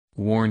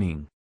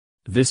Warning.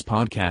 This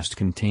podcast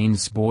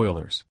contains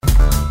spoilers.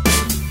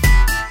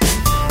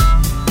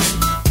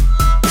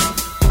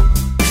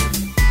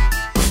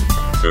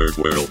 Third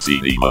World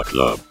Cinema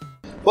Club.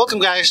 Welcome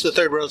guys to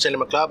Third World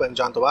Cinema Club. I'm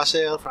John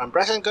Tawasil from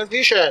Present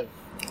Confusion.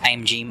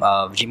 I'm Jim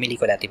of Jimmy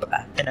Licolati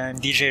Papa. And I'm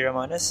DJ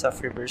Ramones of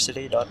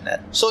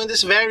Reversity.net. So in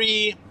this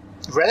very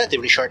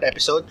relatively short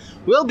episode,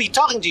 we'll be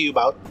talking to you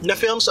about the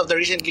films of the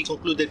recently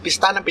concluded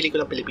Pista ng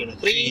Pelikulang Pilipino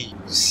 3.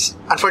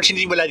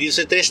 Unfortunately, wala dito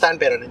si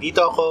Tristan, pero nandito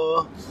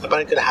ako.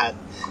 Napanood ko lahat.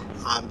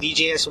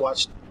 DJ has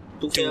watched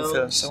two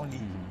films only.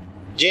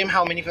 Jim,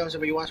 how many films have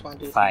you watched? 1,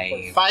 2,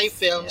 3, 4, 5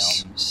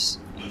 films.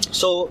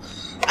 So,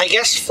 I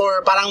guess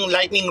for parang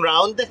lightning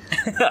round,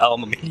 Ako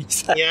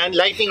mabilis. yan,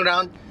 lightning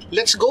round,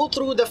 let's go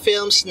through the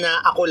films na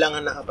ako lang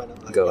ang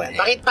nakapanood. Go Yan.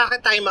 ahead.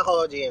 Bakit time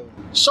ako, Jim?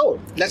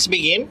 So, let's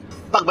begin.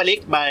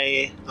 Pagbalik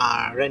by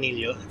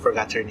Ranillo,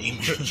 forgot her name.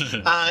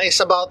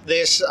 It's about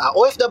this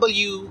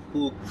OFW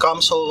who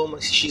comes home.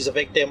 She's a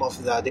victim of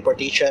the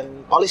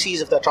deportation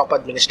policies of the Trump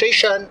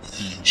administration.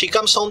 She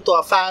comes home to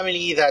a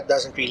family that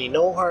doesn't really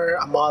know her,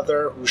 a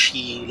mother who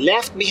she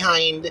left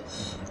behind,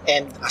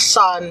 and a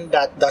son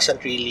that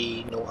doesn't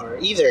really know her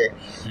either.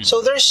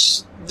 So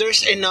there's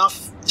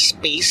enough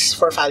space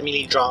for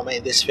family drama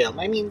in this film.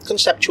 I mean,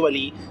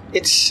 conceptually,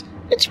 it's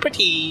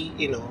pretty,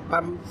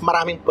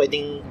 maraming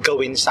pwedeng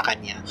gawin sa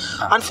kanya.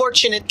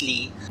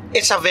 Unfortunately,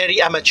 it's a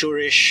very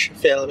amateurish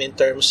film in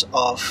terms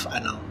of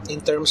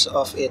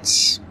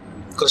its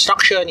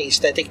construction, yung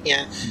aesthetic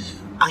niya.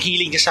 Ang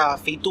hilig niya sa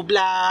fade to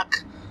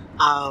black.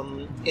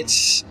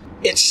 It's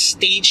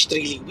staged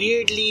really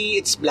weirdly.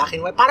 It's black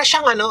and white. Para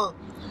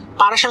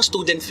siyang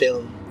student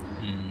film.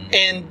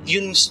 And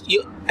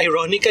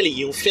ironically,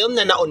 yung film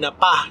na nauna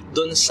pa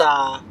dun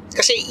sa,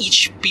 kasi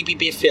each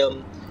PPP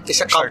film is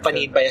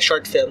accompanied by a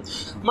short film.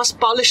 Mas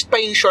polished pa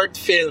yung short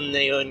film na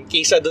yun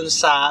kaysa dun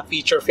sa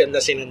feature film na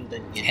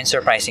sinundan niya. And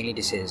surprisingly,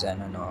 this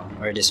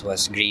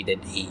was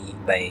graded A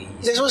by...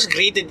 This was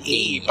graded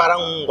A.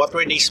 Parang, what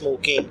were they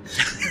smoking?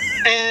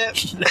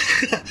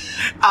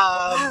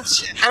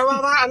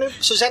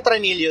 Suzette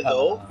Ranillo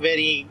though,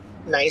 very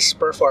nice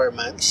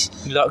performance.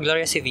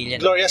 Gloria Sevilla.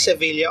 Gloria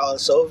Sevilla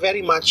also,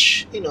 very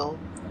much,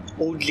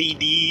 old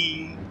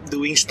lady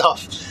doing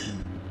stuff.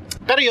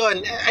 Pero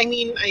yun, I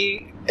mean,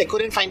 I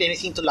couldn't find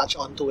anything to latch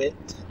onto.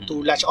 It's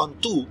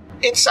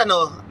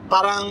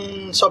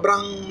parang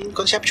sobrang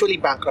conceptually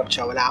bankrupt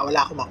siya. Wala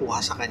akong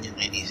makuha sa kanyang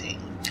anything.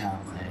 Okay.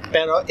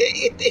 Pero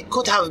it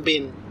could have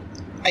been,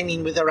 I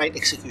mean, with the right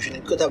execution,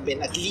 it could have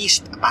been at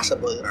least a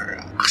passable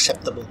or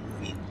acceptable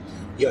movie.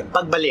 Yun,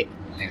 pagbalik.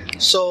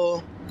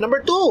 So,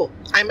 number 2,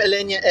 I'm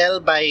Elenia L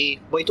by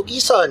Boy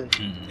Tukison.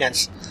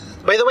 Yes.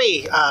 By the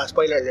way,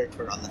 spoiler alert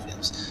for all the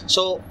films.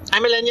 So,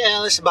 I'm Elenia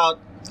L is about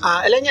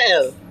Elenia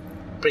L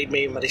played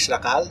by Maris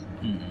Racal.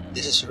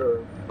 This is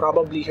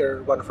probably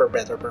one of her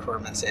better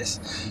performances.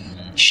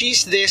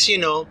 She's this,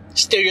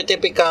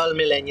 stereotypical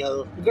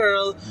millennial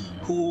girl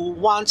who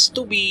wants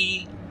to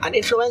be an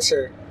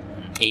influencer.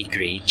 8th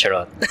grade,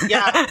 charot.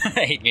 Yeah.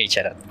 8th grade,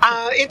 charot.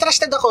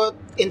 Interested ako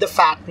in the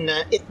fact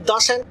na it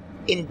doesn't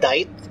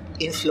indict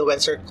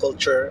influencer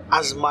culture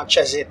as much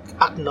as it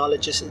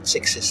acknowledges its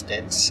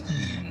existence.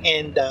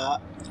 And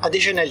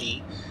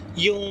additionally,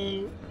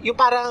 yung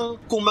parang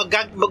kung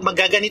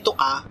magaganito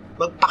ka,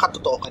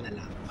 magpakatotoo ka na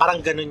lang.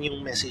 Parang ganun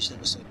yung message na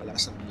gusto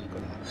ipalabas ng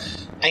pelikula.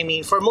 I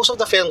mean, for most of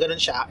the film, ganun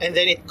siya. And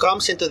then it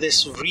comes into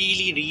this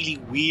really,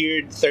 really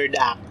weird third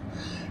act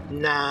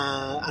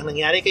na ang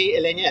nangyari kay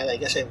Elenia L,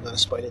 I guess I'm gonna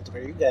spoil it for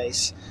you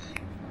guys,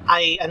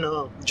 ay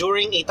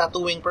during a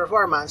tattooing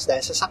performance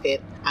dahil sa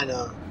sakit,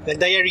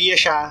 nag-diarrhea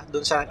siya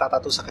dun sa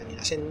nagtatattoo sa kanya.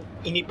 As in,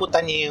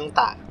 iniputan niya yung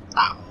tao.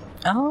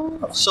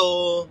 Oh. So,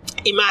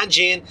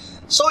 imagine,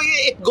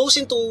 it goes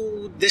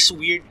into this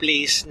weird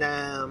place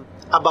na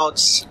about,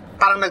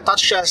 parang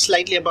nag-touch siya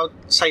slightly about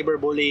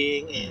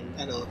cyberbullying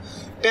and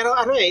pero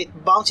it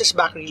bounces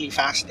back really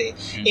fast eh.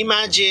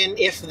 Imagine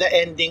if the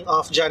ending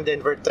of John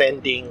Denver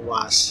Trending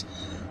was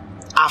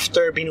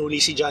after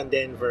binuli si John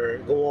Denver,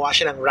 gumawa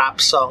siya ng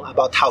rap song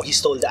about how he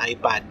stole the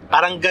iPad.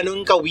 Parang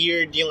ganun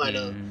ka-weird yung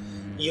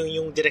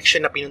yung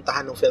direction na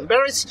pinuntahan ng film.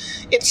 Pero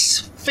it's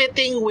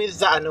fitting with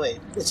the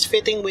it's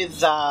fitting with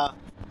the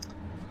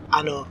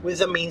with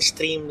the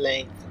mainstream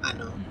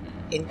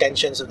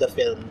intentions of the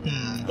film.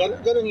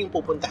 Ganun yung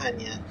pupuntahan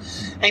niya.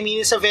 I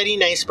mean, it's a very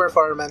nice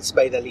performance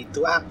by the lead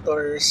two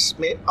actors.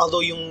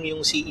 Although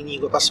yung si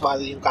Inigo Pascual,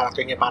 yung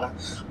character niya parang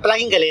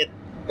palaging galit.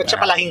 At siya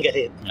palaging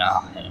galit.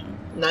 Okay.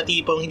 Na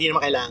tipong hindi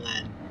naman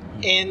kailangan.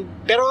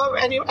 Pero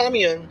alam mo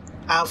yun,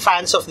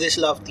 fans of this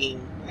love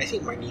team, I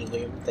think Marnigo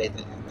yung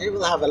title. They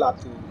will have a lot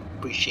to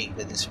appreciate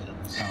with this film.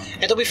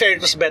 And to be fair,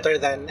 it was better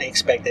than I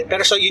expected.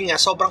 Pero yun nga,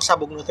 sobrang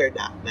sabog no third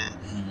act na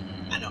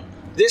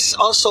This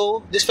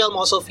film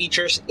also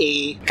features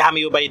a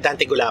cameo by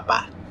Dante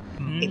Gulapa,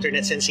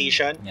 internet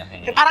sensation.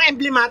 Okay. Parang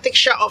emblematic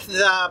siya of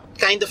the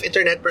kind of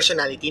internet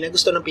personality na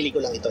gusto ng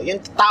pelikulang ito.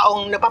 Yung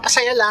taong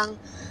napapasaya lang,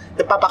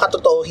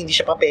 napapakatotoo, hindi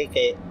siya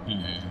papeke,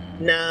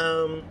 na,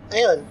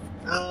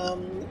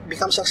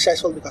 becomes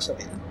successful because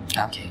of it.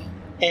 Okay.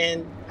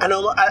 And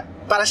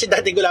para si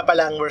Dati Gula pa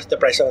lang worth the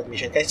price of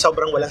admission kahit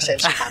sobrang walang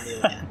sense yung cameo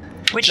niya.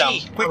 Wait lang,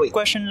 quick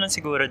question lang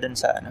siguro dun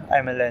sa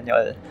I'm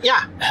Millennial.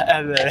 Yeah.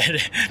 I'm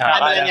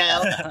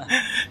Millennial.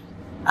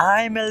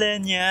 I'm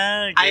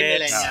Millennial. I'm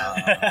Millennial.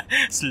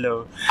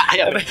 Slow.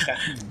 Ayaw.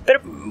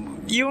 Pero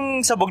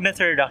yung sabog na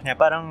third act niya,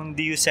 parang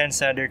do you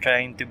sense na they're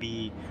trying to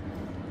be,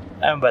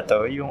 ano ba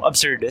to, yung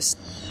absurdist?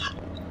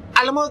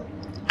 Alam mo,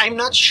 I'm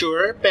not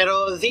sure,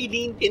 pero they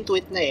leaned into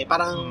it na eh.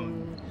 Parang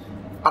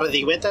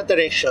they went that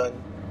direction,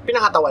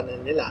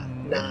 pinangatawanan nila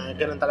na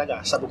ganun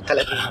talaga, sabog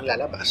talaga yung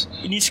lalabas.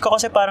 Inisip ko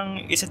kasi parang,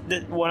 is it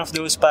one of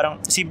those, parang,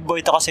 si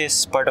Boyta kasi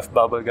is part of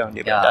Bubblegum,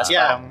 di ba? Yeah. Tapos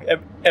parang,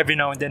 every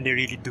now and then, they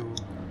really do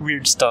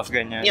weird stuff,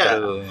 ganyan. Yeah.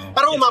 Pero,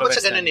 Parang umabot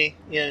sa ganun eh.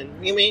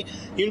 Yan.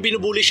 Yung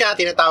binubuli siya,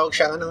 tinatawag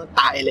siya,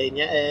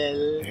 Taelenya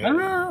L.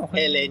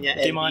 Okay. Elenya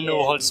Ito L. yung mga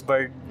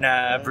no-holds-barred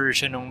na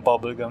version ng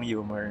bubblegum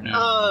humor.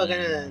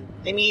 Ganun.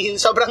 I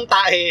mean, sobrang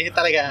tae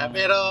talaga.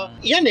 Pero,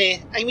 yan eh.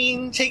 I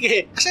mean,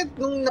 sige. Kasi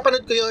nung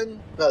napanood ko yun,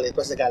 well, it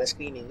was the gala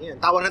screening. Yan.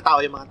 Tawa ng tao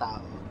yung mga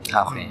tao.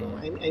 Okay.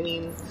 I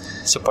mean,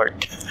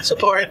 Support.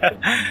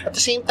 At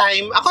the same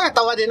time, ako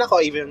natawa din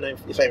ako even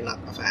if I'm not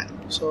a fan.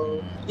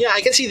 So, yeah,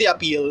 I can see the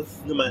appeal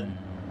naman.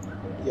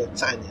 Yun,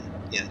 sa kanya.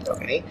 Yan,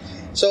 okay.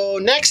 So,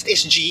 next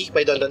is G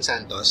by Don Don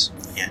Santos.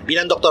 Yan.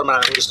 Bilang doktor,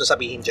 maraming gusto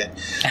sabihin dyan.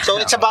 So,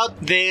 it's about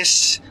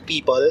these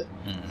people.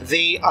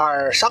 They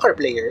are soccer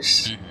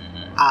players.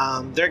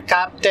 Their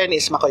captain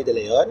is Makoy De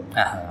Leon.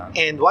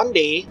 And one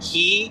day,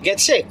 he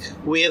gets sick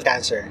with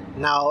cancer.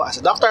 Now, as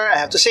a doctor, I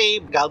have to say,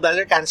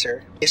 gallbladder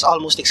cancer is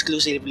almost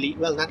exclusively,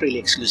 well, not really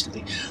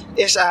exclusively,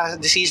 is a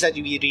disease that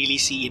we really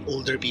see in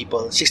older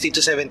people, 60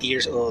 to 70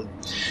 years old.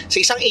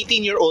 So, isang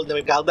 18-year-old na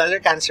may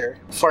gallbladder cancer,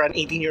 for an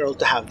 18-year-old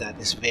to have that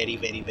is very,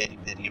 very, very,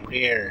 very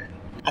rare.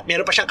 At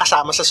meron pa siyang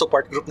kasama sa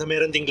support group na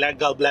meron ding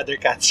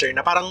gallbladder cancer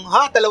na parang,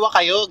 dalawa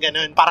kayo,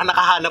 ganun. Para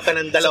nakahanap ka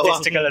ng dalawang.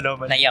 Statistical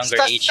anomaly. Na younger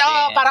age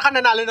Para ka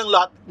nanalo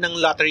ng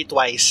lottery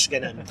twice,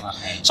 ganun.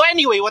 Okay. So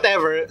anyway,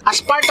 whatever.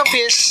 As part of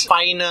his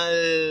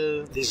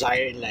final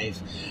desire in life,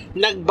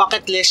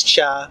 nag-bucket list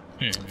siya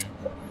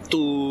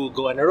to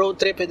go on a road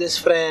trip with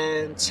his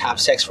friends, have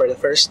sex for the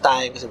first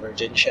time kasi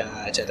virgin siya,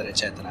 etc.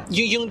 etc.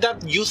 Yung that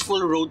youthful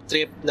road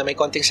trip na may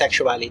konting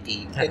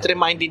sexuality, it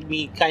reminded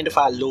me kind of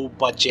a low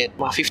budget,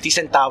 mga 50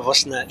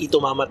 centavos na ito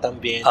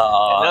mamatambien.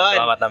 Oo,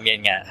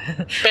 mamatambien nga.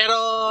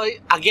 Pero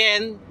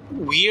again,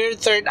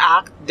 weird third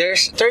act.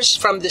 There's turns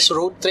from this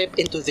road trip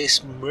into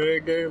this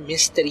murder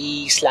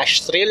mystery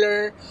 /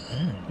 thriller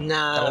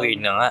na Ang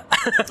weird na nga.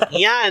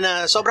 na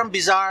sobrang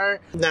bizarre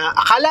na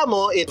akala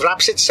mo it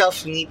wraps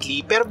itself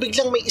neatly pero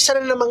biglang may isa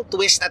na namang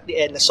twist at the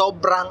end na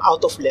sobrang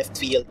out of left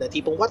field na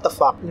tipong what the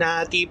fuck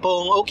na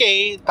tipong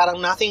okay parang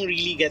nothing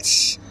really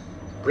gets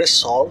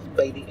resolved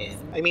by the end.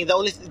 I mean the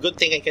only good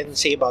thing I can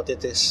say about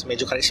it is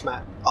medyo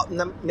charisma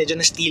medyo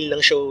na steal ng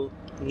show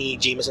ni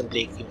Jameson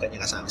Blake yung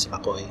kanya kasama si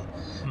McCoy.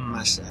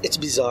 It's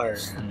bizarre.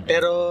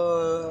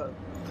 Pero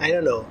I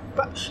don't know.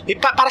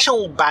 Para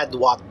siyang bad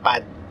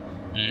Wattpad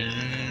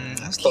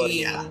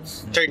story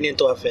turned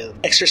into a film.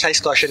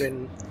 Exercise caution when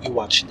you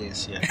watch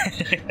this. Yeah.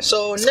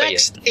 So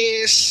next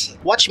is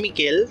Watch Me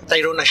Kill.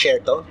 Tyrone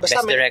Asherto. Best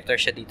director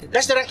siya dito.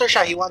 Best director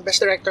siya. He won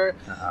Best Director.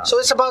 So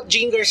it's about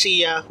Jean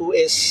Garcia who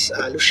is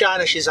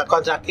Luciana. She's a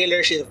contract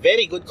killer. She's a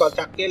very good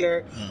contract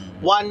killer.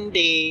 One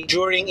day,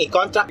 during a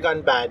contract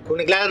gone bad, kung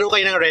naglalaro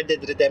kayo ng Red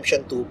Dead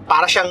Redemption 2,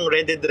 para siyang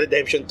Red Dead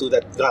Redemption 2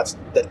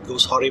 that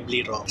goes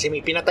horribly wrong. Kasi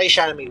may pinatay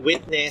siya, may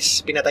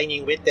witness, pinatay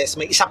niya yung witness,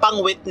 may isa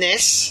pang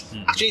witness,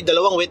 actually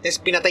dalawang witness,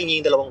 pinatay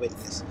niya yung dalawang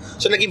witness.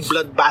 So naging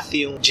bloodbath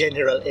yung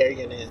general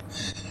area na yun.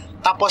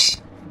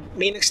 Tapos,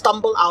 may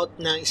nag-stumble out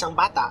na isang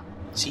bata,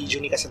 si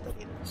Junica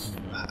Santavina.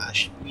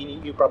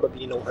 You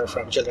probably know her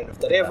from Children of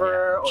the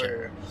River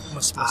or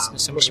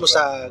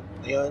Musmusag,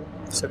 ayun.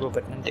 Sa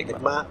gubat ng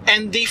Digma.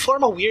 And they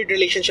form a weird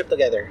relationship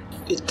together.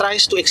 It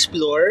tries to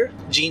explore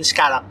Jean's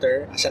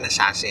character as an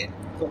assassin.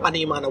 Kung ano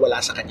yung mga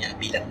nawala sa kanya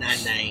bilang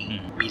nanay,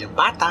 bilang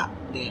bata,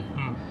 din.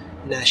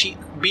 Na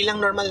bilang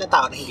normal na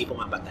tao na hindi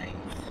pumamatay.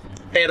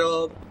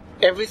 Pero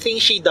everything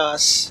she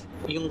does,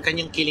 yung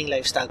kanyang killing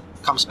lifestyle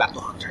comes back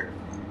to haunt her.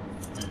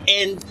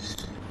 And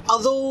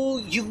although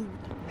yung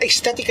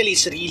aesthetically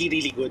it's really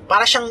really good.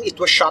 Para siyang it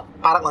was shot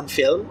parang on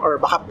film or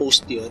baka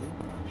post yun,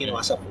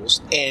 ginawa sa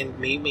post. And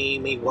may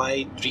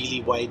really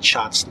wide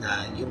shots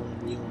na yung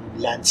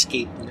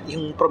landscape,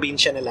 yung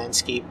probinsya na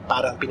landscape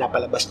parang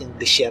pinapalabas yung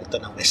desierto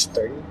ng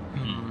western.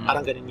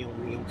 Parang ganun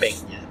yung peg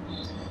niya.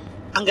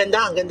 Ang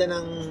ganda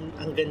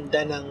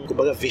ng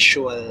kumbaga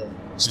visual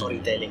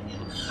storytelling niya.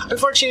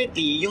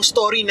 Unfortunately, yung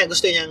story na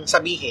gusto niyang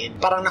sabihin,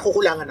 parang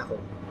nakukulangan ako.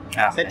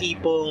 Okay. Na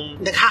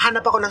tipong,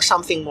 naghahanap ako ng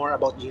something more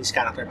about Jean's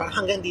character. Parang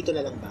hanggang dito na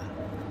lang ba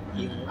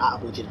yung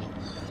aabutin mo.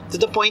 To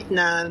the point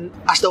na,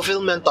 as the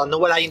film went on,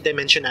 nawala yung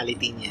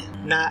dimensionality niya.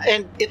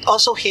 And it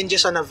also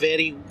hinges on a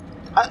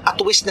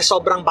twist na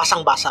sobrang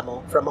basang-basa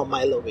mo from a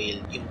mile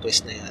away, yung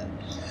twist na yan.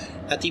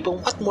 Na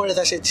tipong, what more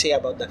does it say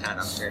about the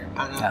character?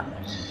 Parang,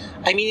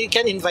 I mean, it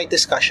can invite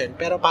discussion,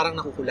 pero parang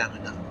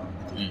nakukulangan ako.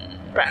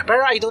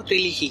 Pero I don't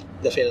really hate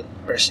the film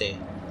per se.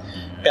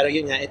 Pero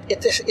yun nga,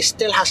 it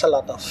still has a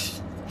lot of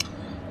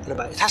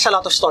it has a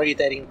lot of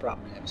storytelling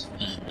problems.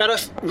 Pero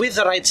with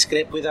the right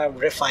script, with a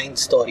refined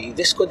story,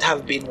 this could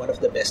have been one of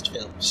the best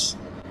films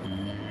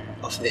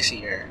of this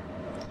year.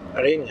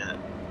 Pero yun nga,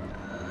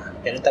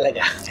 ganun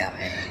talaga. Okay.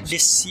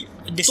 This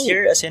Two.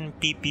 year, as in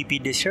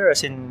PPP this year,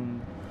 as in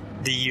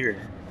the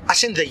year?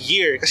 As in the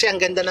year, kasi ang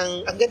ganda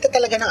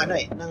talaga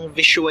ng ng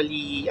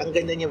visually, ang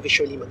ganda niya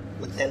visually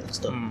mag-tell ng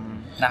story.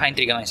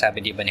 Naka-intriga nga yung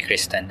sabi, di ba, ni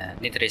Tristan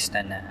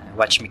na,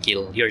 watch me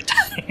kill your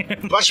time.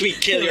 Watch me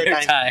kill your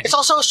time. It's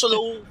also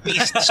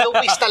slow-paced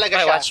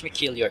talaga siya. Watch me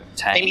kill your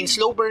time. I mean,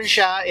 slow burn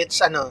siya.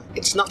 It's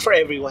not for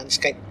everyone. It's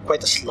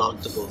quite a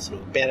slog to go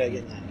through. Pero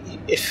yun nga,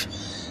 if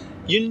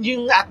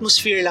yung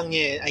atmosphere lang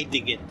niya, I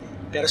dig it.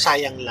 Pero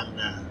sayang lang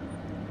na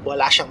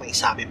wala siyang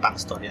maisabi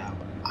pang story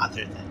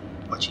other than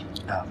watching.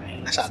 Okay.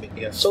 Nasabi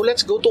ko yun. So,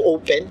 let's go to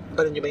Open.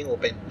 Parang niyo ba yung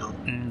Open? No?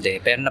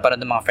 Hindi. Pero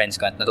naparad ng mga friends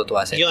ko at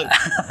natutuwa sila. Yun.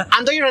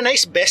 Under Your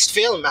Nice best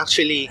film,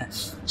 actually.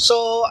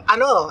 So,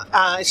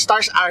 it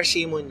stars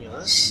RC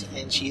Munoz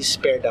and she's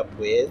paired up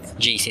with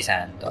JC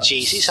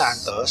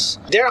Santos.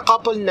 They're a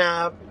couple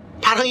na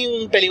parang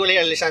yung pelikula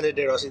ni Alessandro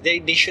De Rossi,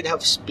 they should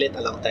have split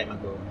a long time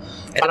ago.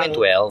 Parang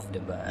 12,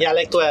 di ba? Yeah,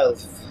 like 12.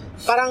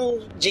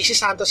 Parang JC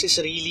Santos is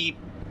really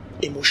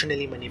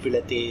emotionally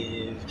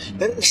manipulative.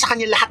 Sa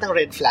kanya lahat ng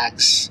red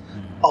flags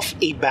of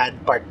a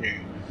bad partner.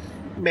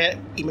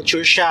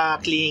 Immature siya,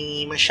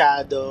 clingy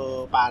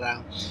masyado,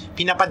 parang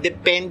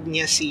pinapadepend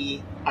niya si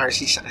RC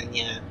sa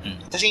kanya.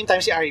 At the same time,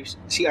 si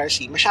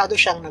RC, masyado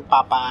siyang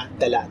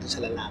nagpapadala doon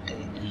sa lalaki.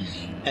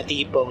 Na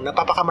tipong,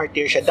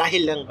 napapakamartir siya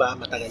dahil lang ba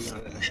matagal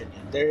yung relasyon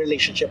niya. Their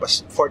relationship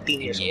was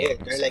 14 years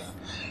old. They're like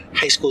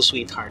high school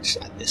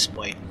sweethearts at this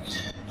point.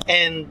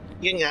 And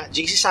yun nga,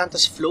 JC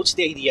Santos floats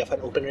the idea of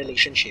an open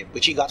relationship,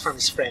 which he got from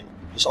his friend,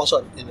 who's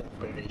also in an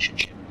open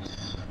relationship,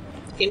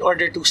 in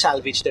order to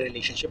salvage the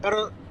relationship.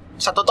 Pero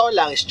sa totoo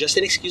lang, it's just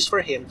an excuse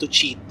for him to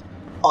cheat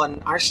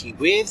on RC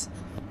with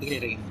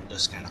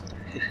Raimundo's character,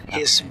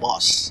 his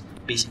boss,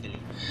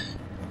 basically.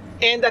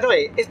 And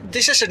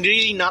this is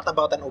really not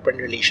about an open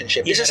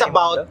relationship. This is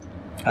about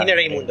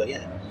Raimundo,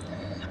 yeah.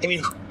 I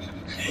mean,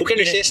 who can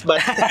resist?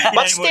 But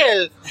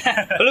still,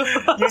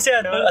 Yung si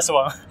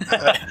aswang.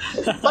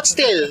 but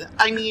still,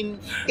 I mean,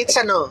 it's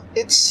about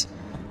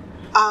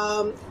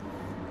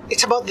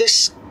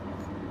this.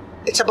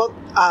 It's about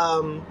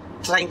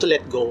trying to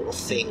let go of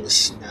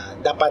things na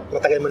dapat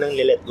matagal mo nang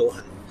let go.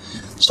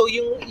 So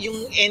yung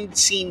end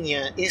scene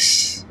niya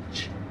is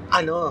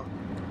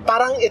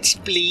parang it's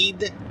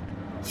played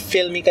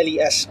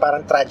filmically as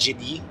parang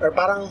tragedy or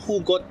parang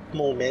hugot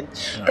moment.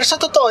 Pero sa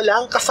totoo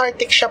lang,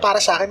 cathartic siya para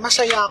sa akin.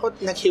 Masaya ako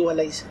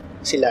naghiwalay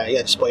sila.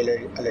 Yan,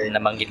 spoiler alert.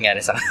 Nabanggit nga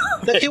rin sa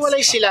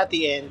Naghiwalay sila at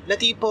the end. Na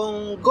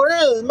tipong,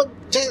 girl,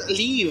 just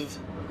leave.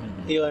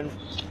 Yun.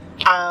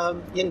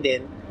 Yun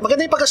din.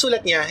 Maganda yung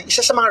pagkasulat niya.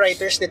 Isa sa mga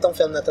writers nitong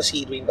film na to,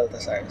 si Dwayne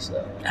Baltasar.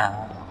 So, okay.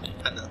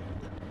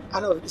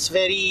 It's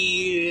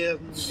very,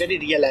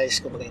 very realized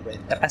kung mga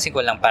yung Napansin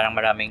ko lang parang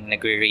maraming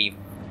nagre-rave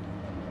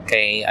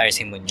kay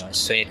RC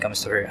Munoz when it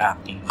comes to her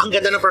acting. Ang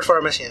ganda ng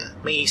performance niya.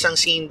 May isang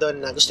scene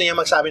doon na gusto niya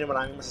magsabi ng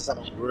maraming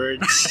masasamang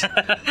words.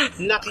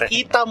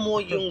 Nakikita mo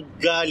yung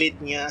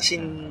galit niya. As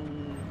in,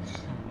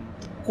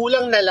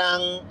 kulang na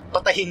lang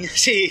patahin niya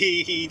si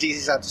JC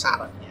Santos sa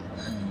harap niya.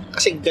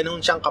 Kasi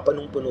ganun siyang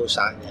kapanung-puno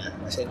sa kanya.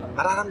 Kasi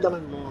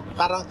mararamdaman mo.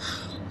 Parang,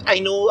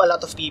 I know a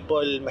lot of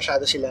people,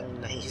 masyado silang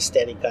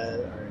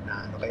nahi-hysterical or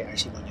na kay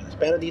RC Munoz.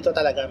 Pero dito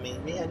talaga may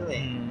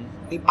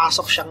may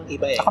pasok siyang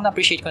iba eh. Saka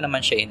na-appreciate ko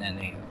naman siya in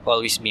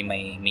Always Be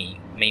My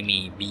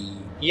Maybe.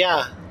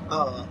 Yeah.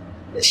 Oo.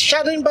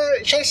 Siya rin ba?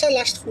 Siya sa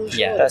Last Full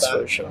Show, Yeah, diba? Last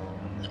Full Show.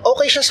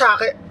 Okay siya sa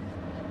akin.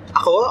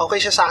 Okay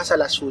siya sa akin sa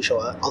Last Full Show.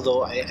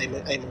 Although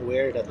I'm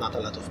aware that not a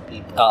lot of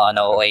people.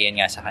 Na-OA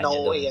yan nga sa kanya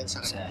doon. Na-OA yan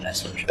sa kanya. Sa Last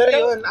Full Show. Pero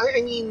yun, I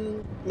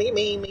mean,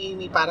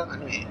 may parang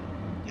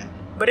Yeah.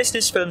 But is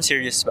this film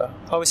serious ba?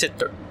 How is it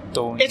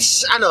toned?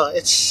 It's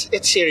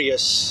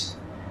serious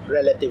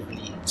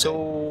relatively. So,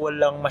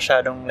 walang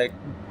masyadong like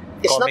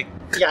It's comic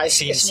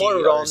it's more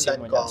rom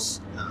than com.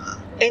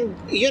 And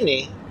yun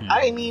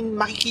I mean,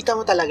 makikita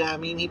mo talaga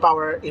may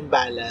power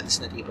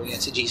imbalance na tipo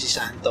yan si JC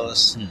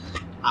Santos.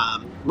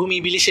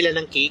 Bumibili sila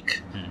ng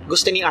cake.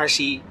 Gusto ni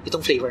RC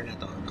itong flavor na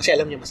to kasi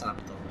alam niya masarap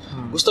to.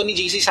 Gusto ni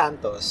JC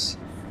Santos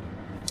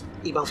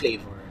ibang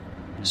flavor.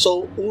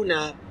 So,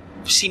 una,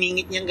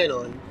 siningit niyang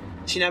ganun.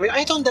 Sinabi,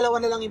 itong dalawa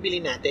na lang yung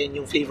bilhin natin,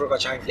 yung flavor ko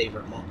at yung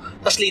flavor mo.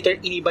 Tapos later,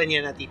 iniba niya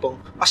na tipong,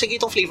 sige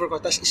itong flavor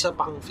ko, tapos isa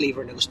pang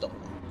flavor na gusto ko.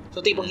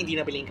 So, tipong hindi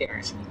na bilhin kay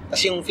RC.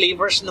 Tapos yung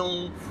flavors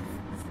nung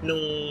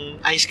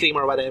ice cream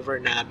or whatever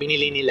na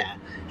binili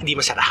nila, hindi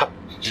masarap.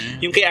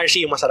 Yung kay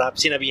RC, yung masarap,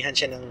 sinabihan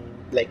siya ng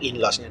like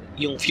in-laws niya.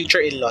 Yung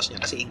future in-laws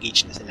niya kasi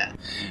engaged na sila.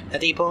 Na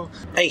tipong,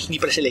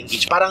 hindi pala sila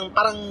engaged. Parang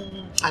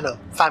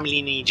family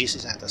ni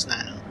Jesus Santos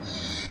na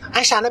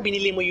sana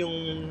binili mo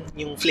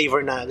yung flavor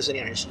na gusto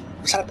ni RC.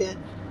 Masarap yan.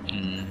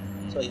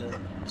 So, yun.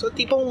 So,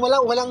 tipong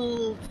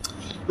walang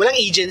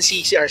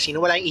agency si RC,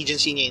 no? Walang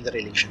agency niya in the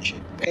relationship.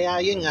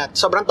 Kaya, yun nga,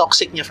 sobrang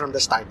toxic niya from the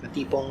start, na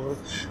tipong,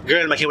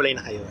 girl, maghiwalay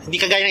na kayo. Hindi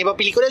kagaya ng ibang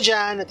pelikula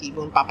dyan, na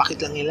tipong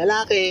papakit lang yung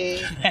lalaki,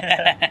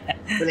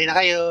 hiwalay na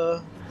kayo,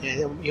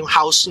 yung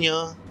house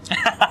nyo,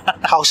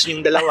 house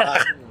yung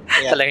dalawa.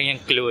 Yeah. Talagang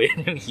yung clue,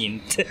 yung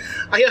hint.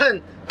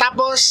 Ayun.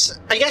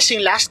 Tapos, I guess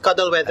yung last,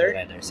 Cuddle Weather.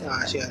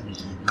 Cuddle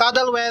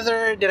Cuddle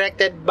Weather,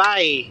 directed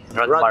by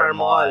Rod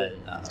Marmol.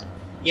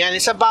 Yan,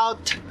 it's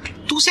about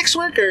two sex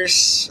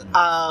workers.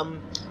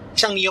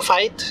 Isang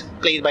neophyte,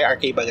 played by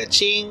RK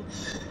Bagatsing.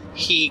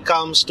 He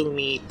comes to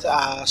meet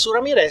Sue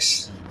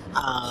Ramirez.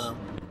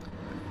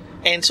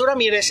 And Sue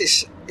Ramirez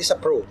is a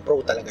pro.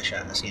 Pro talaga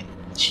siya. As in,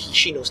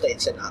 she knows the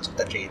ins and outs of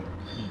the trade.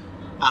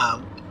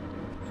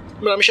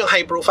 Marami siyang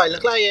high-profile na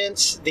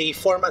clients. They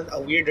form a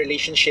weird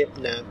relationship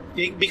na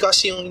because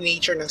yung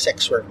nature ng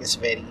sex work is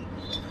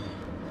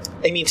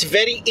it's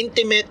very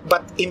intimate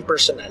but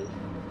impersonal.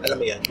 Alam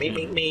mo yan?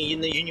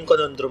 Yun yung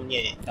conundrum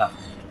niya eh.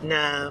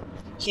 Na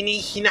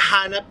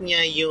hinahanap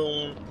niya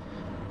yung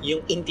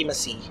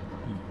intimacy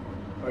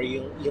or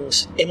yung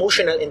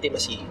emotional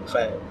intimacy,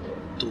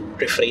 to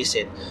rephrase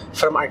it,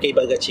 from RK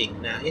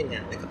Bagatsing na yun nga,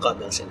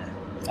 nagka-cuddle sila.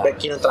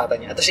 But kinontrata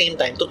niya. At the same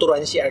time,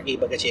 tuturuan si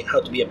RK Bagatsing how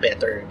to be a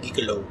better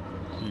gigolo.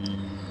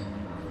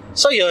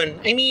 So yun,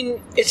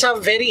 it's a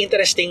very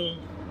interesting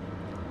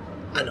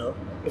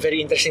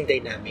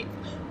dynamic.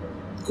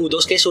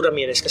 Kudos kay Sue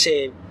Ramirez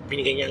kasi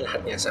binigay niya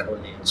lahat niya sa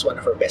role niya. It's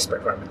one of her best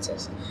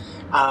performances.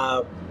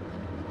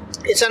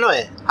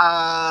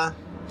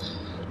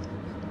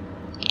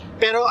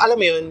 Pero alam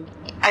mo yun,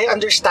 I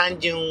understand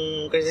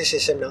yung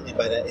criticism ng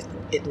iba that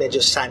it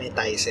medyo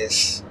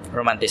sanitizes.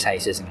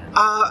 Romanticizes nga.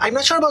 I'm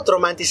not sure about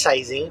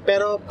romanticizing,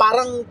 pero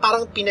parang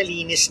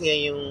pinalinis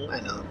niya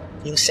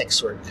yung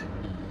sex work.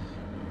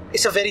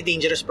 It's a very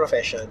dangerous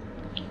profession.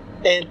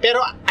 Pero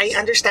I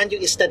understand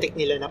yung aesthetic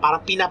nila na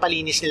parang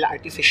pinapalinis nila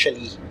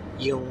artificially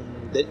yung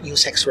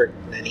sex work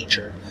na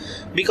nature.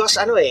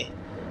 Because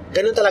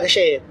ganun talaga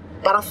siya eh.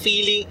 Parang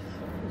feeling,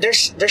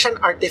 there's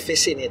an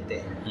artifice in it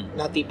eh.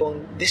 Na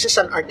tipong, this is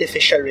an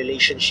artificial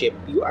relationship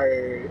you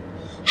are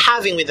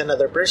having with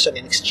another person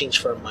in exchange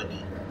for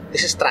money.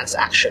 This is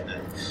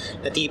transactional.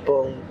 Na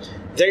tipong,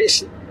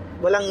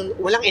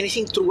 walang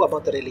anything true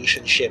about the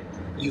relationship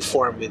you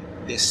form with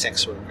this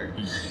sex worker.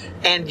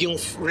 And yung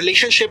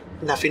relationship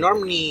na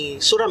finorm ni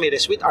Sue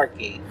Ramirez with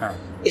RK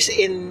is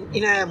in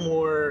a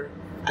more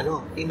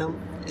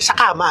sa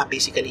kama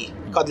basically,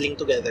 cuddling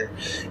together.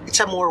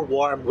 It's a more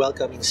warm,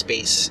 welcoming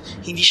space.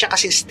 Hindi siya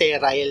kasi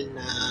sterile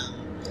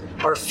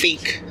or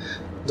fake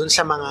dun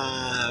sa mga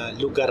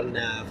lugar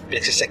na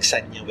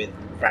pinagsasexan niya with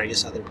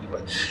various other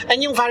people.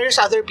 And yung various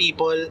other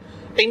people,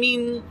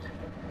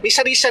 may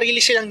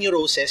sarili silang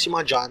neuroses, yung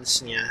mga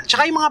Johns niya.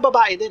 Tsaka yung mga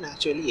babae din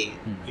actually eh.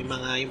 Yung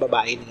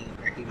babae ni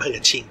RK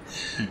Bagatsing.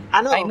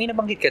 May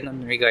nabanggit ka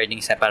nun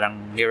regarding sa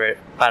parang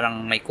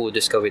may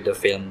kudos ka with the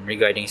film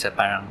regarding sa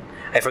parang,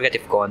 I forget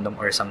if condom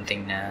or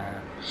something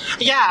na...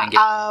 Yeah,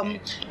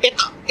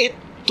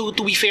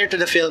 to be fair to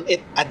the film,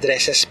 it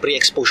addresses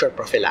pre-exposure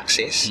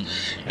prophylaxis.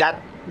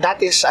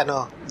 That is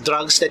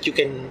drugs that you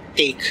can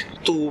take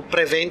to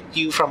prevent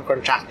you from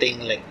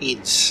contracting like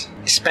AIDS,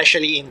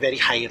 especially in very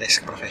high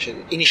risk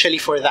profession. Initially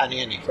for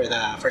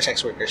for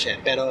sex workers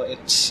yan. Pero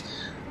it's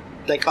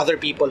like other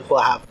people who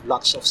have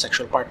lots of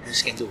sexual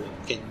partners can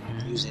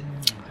use it.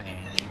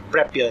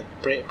 PrEP yun,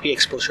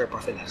 pre-exposure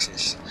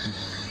prophylaxis.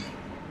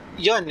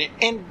 Yun,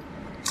 and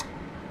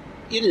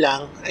yun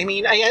lang.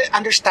 I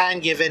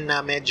understand given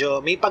na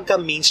medyo may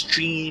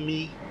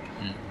pagka-mainstreamy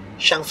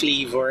siyang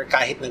flavor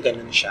kahit na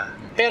ganun siya.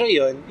 Pero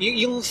yun,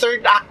 yung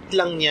third act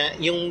lang niya,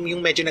 yung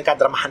medyo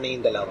nagkadramahan na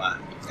yung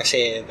dalawa.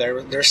 Kasi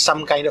there's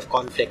some kind of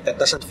conflict that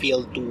doesn't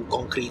feel too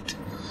concrete.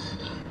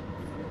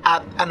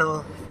 At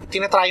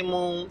tinatry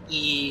mong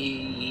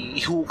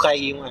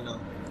ihukay yung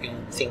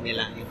thing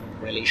nila, yung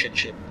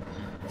relationship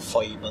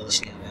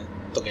foibles nila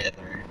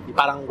together.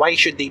 Parang why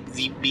should they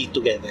be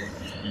together?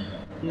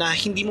 Na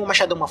hindi mo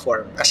masyadong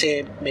ma-form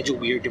kasi medyo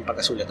weird yung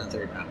pagkasulat ng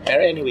third act.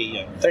 Pero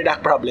anyway, yun. Third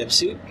act problems.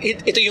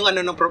 Ito yung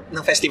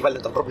ng festival na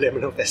to. Problema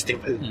ng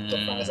festival na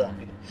to para sa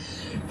akin.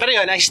 Pero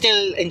yun, I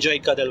still enjoyed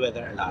Cuddle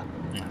Weather a lot.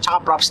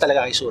 Tsaka props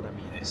talaga kay Sue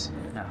Ramirez.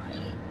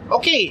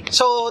 Okay,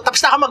 so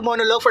tapos na ako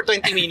mag-monologue for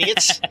 20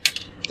 minutes.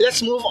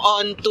 Let's move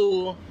on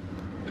to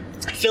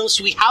films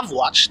we have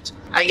watched.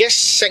 I guess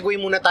segue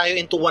muna tayo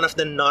into one of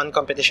the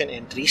non-competition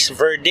entries,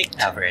 Verdict.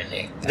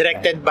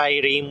 Directed by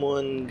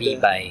Raymond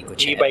Bibay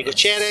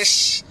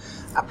Gutierrez,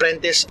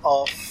 apprentice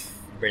of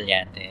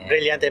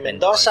Brillante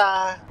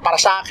Mendoza. Para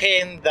sa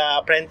akin,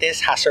 The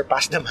Apprentice has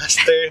surpassed The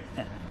Master.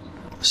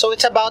 So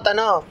it's about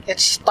it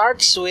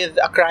starts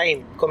with a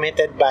crime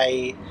committed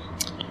by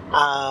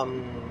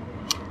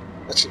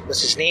what's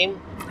his name?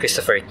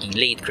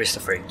 Late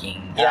Christopher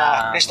King.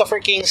 Yeah,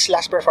 Christopher King's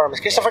last performance.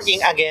 Christopher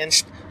King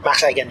against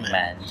Max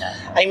Eigenmann.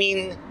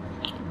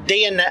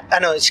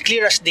 It's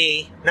clear as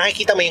day,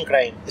 nakikita mo yung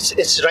crime.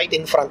 It's right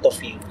in front of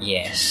you.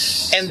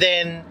 Yes. And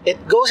then,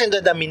 it goes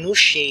into the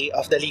minutiae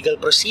of the legal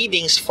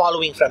proceedings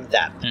following from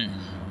that.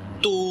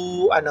 To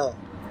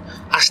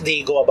as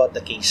they go about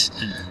the case.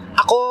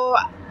 Ako,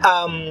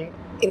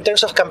 in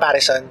terms of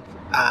comparison,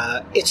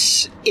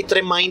 it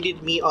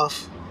reminded me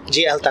of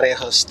J.L.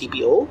 Tarejo's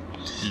TPO,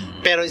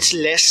 pero it's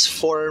less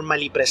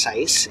formally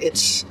precise.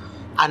 It's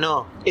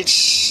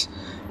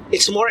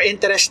more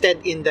interested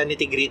in the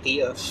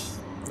nitty-gritty of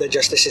the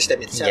justice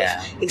system itself.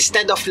 Yeah.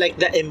 Instead of like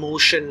the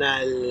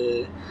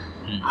emotional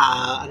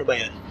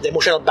the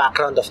emotional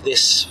background of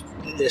this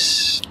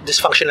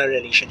dysfunctional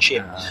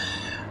relationship.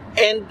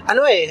 And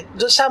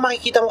doon sa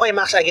makikita mo kay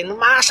Max Aigen,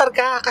 maasar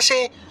ka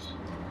kasi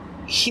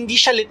hindi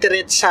siya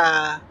literate sa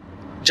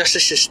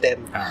justice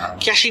system.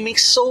 Kaya she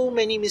makes so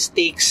many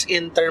mistakes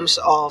in terms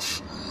of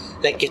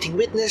like getting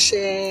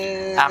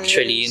witnesses.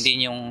 Actually, yun din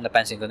yung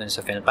napansin ko dun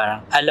sa film.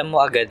 Parang alam mo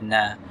agad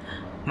na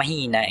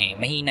mahina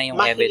yung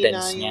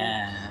evidence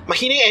niya.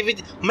 Mahina yung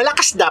evidence.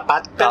 Malakas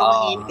dapat,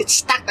 pero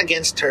it's stacked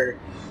against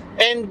her.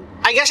 And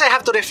I guess I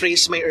have to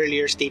rephrase my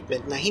earlier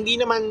statement na hindi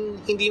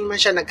naman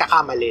siya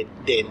nagkakamali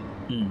din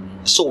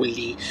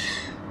solely.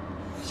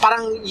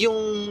 Parang yung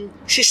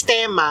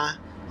sistema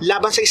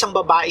laban sa isang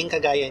babaeng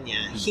kagaya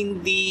niya,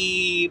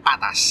 hindi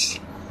patas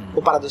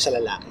kumpara doon sa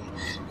lalaki.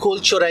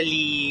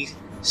 Culturally,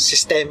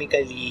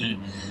 systemically.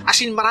 As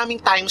in,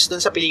 maraming times doon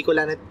sa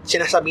pelikula na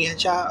sinasabihan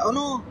siya,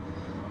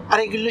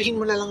 areguluhin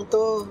mo na lang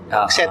to.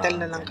 Settle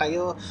na lang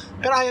kayo.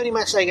 Pero ayaw ni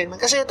Max Aigen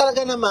kasi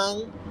talaga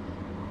namang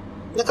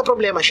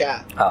nagka-problema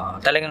siya.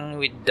 Talagang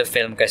with the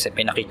film kasi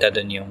pinakita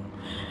doon yung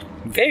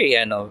very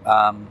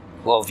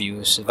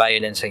obvious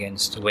violence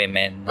against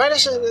women.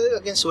 Violence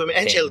against women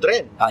and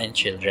children. And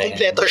children.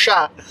 Kompleto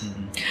siya.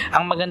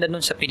 Ang maganda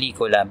dun sa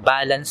pelikula,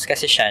 balance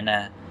kasi siya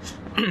na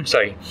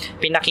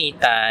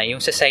pinakita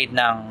yung sa side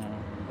ng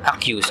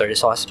accused or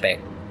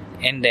suspect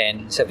and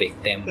then sa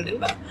victim,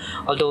 diba?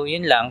 Although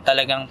yun lang,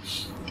 talagang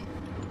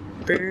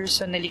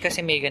personally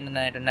kasi may ganun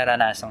na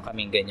naranasan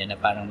kaming ganyan na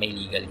parang may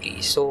legal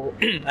case. So,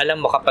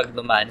 alam mo kapag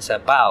dumaan sa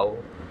PAO,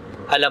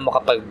 alam mo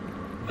kapag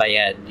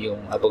bayad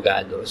yung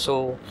abogado.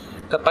 So,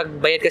 kapag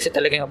bayad kasi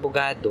talaga yung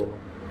abogado,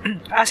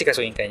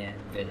 asikasuhin ka niya.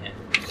 Ganyan.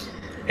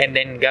 And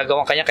then,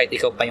 gagawin ka niya kahit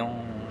ikaw pa yung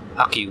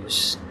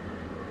accused.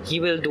 He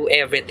will do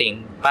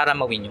everything para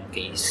mawin yung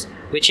case.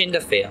 Which in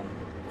the film,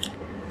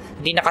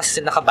 hindi na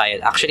kasi nakabayad.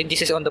 Actually,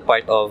 this is on the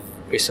part of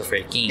Christopher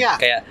King. Yeah.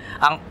 Kaya,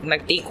 ang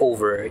nag-take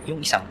over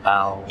yung isang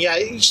tao. Yeah,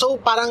 so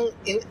parang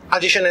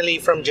additionally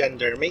from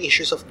gender, may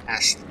issues of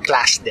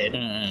class din.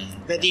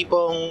 Na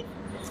tipong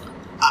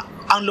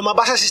ang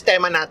lumabas sa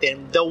sistema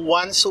natin, the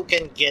ones who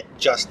can get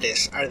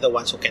justice are the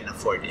ones who can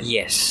afford it.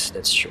 Yes,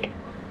 that's true.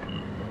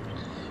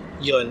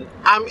 Yun.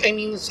 I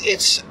mean,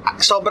 it's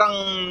sobrang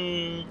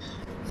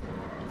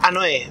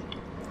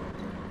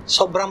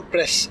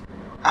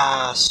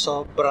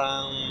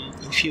sobrang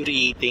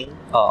infuriating.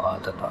 Oo,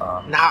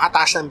 totoo.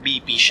 Nakakataas ng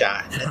BP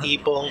siya. Na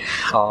tipong,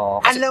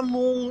 alam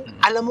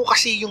mo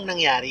kasi yung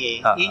nangyari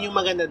eh. Yun yung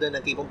maganda doon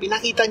na tipong,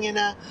 pinakita niya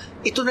na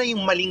ito na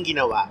yung maling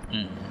ginawa.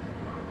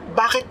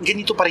 Bakit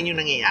ganito pa rin yung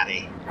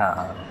nangyayari?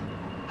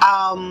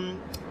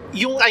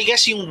 I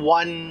guess yung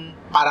one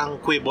parang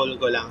quibble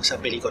ko lang sa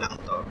pelikulang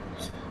to.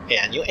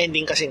 Ayan, yung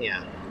ending kasi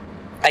niya.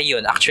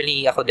 Ayun,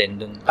 actually ako din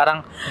dun.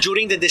 Parang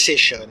during the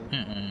decision,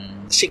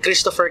 si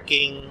Christopher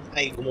King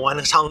ay gumawa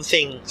ng some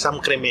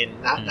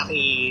krimen.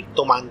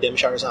 Nakitumandem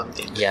siya or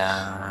something.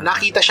 Yeah.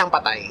 Nakita siyang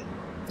patay.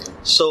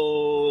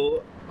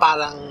 So,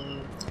 parang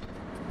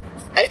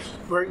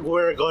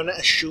we're gonna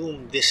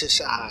assume this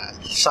is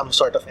some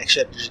sort of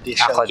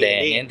extrajudicial ako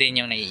killing. Yun din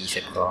yung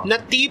naiisip ko. Na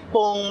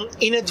tipong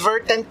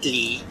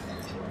inadvertently,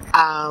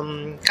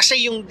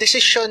 kasi yung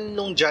decision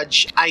nung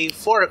judge ay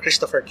for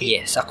Christopher King.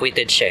 Yes,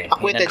 acquitted siya.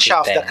 Acquitted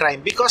siya of the crime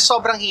because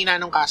sobrang hina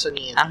nung kaso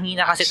niya. Ang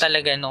hina kasi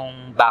talaga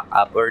nung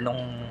backup or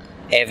nung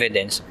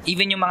evidence.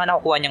 Even yung mga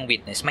nakukuha niyang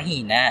witness,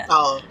 mahina.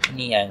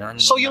 Ni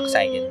so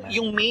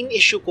yung main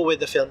issue ko with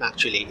the film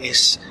actually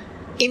is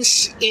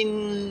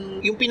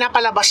yung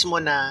pinapalabas mo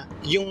na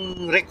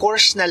yung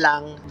recourse na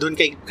lang dun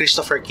kay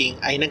Christopher King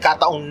ay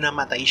nagkataong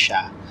namatay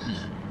siya.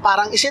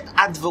 Parang is it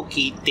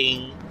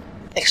advocating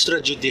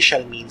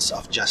extrajudicial means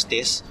of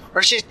justice?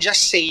 Or is it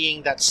just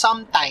saying that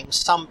sometimes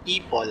some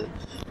people,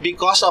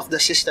 because of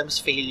the system's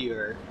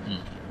failure,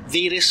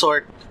 they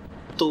resort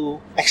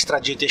to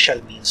extrajudicial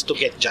means to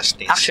get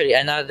justice? Actually,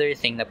 another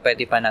thing na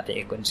pwede pa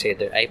natin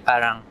i-consider ay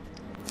parang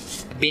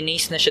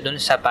binase na siya dun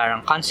sa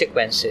parang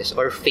consequences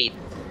or fate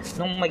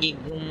nung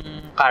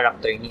magiging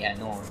character ni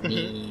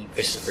ni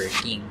Christopher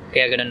King.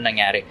 Kaya ganun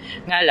nangyari.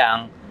 Nga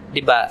lang,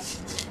 'di ba,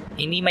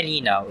 hindi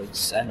malinaw,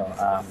 it's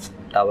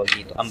tawag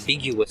dito,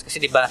 ambiguous kasi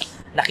 'di ba,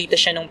 nakita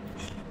siya nung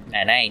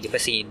nanay, 'di ba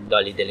si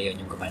Dolly De Leon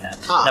yung gumanap,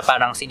 na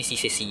parang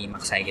sinisisi si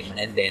Max Aigen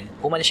and then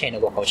umalis siya,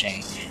 nag-walkout siya,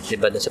 'di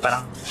ba, doon sa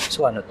parang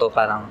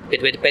parang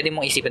pwede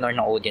mong isipin or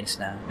ng audience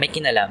na may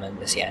kinalaman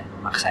ba si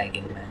Max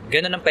Aigen man.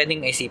 Ganun ang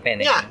pwedeng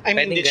isipin eh. Yeah, I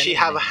mean, did she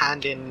have a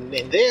hand in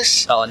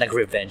this? Oo,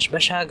 nag-revenge ba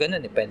siya?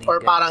 Ganun eh, pwedeng.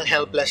 Or parang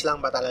helpless lang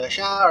ba talaga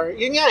siya? Or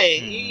yun nga eh,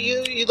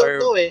 you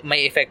don't know eh.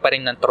 May effect pa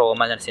rin ng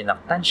trauma na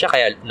sinaktan siya,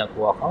 kaya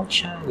nag-walkout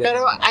siya. Ganun.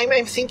 Pero I'm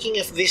thinking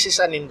if this is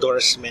an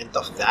endorsement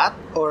of that,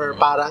 or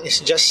parang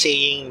it's just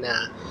saying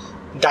na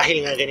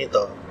dahil nga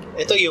ganito,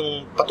 ito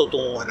yung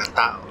patutunguhan ng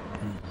tao.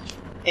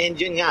 And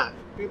yun nga,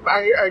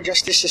 our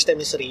justice system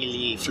is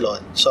really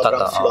flawed.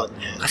 Sobrang Totoo. flawed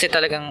niya. Kasi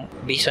talagang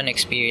based on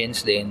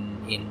experience din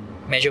in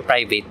medyo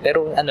private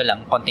pero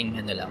konting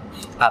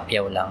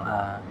papyaw lang.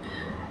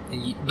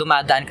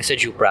 Dumadaan ka sa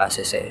due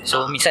process eh.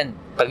 So minsan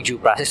pag due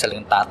process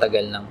talagang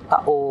tatagal ng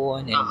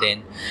taon and then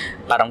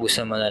parang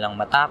gusto mo na lang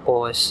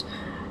matapos.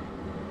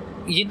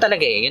 Yun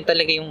talaga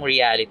yung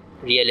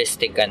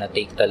realistic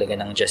take talaga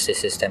ng justice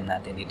system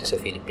natin dito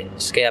sa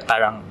Philippines. Kaya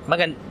parang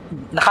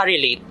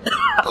nakarelate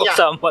ako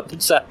somewhat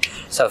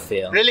sa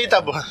film.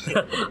 Relatable.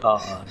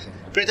 Oo.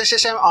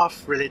 Criticism of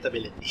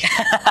relatability.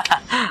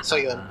 So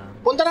yun.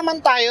 Punta naman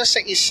tayo sa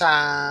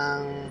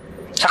isang...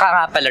 Tsaka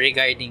nga pala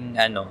regarding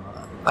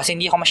kasi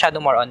hindi ako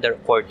masyado more on the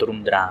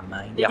courtroom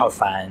drama. Hindi ako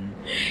fan.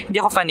 Hindi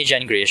ako fan ni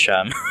John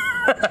Grisham.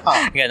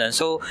 Ganon.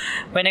 So,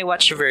 when I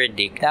watch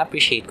Verdict,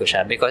 na-appreciate ko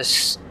siya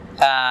because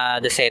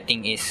the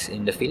setting is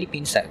in the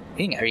Philippines.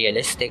 Yun,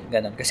 realistic.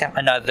 Ganon. Kasi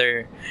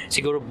another,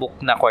 siguro book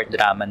na court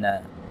drama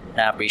na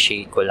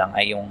na-appreciate ko lang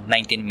ay yung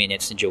 19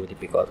 Minutes ni Jodi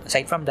Picoult.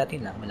 Aside from that,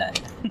 yun lang. Wala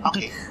na.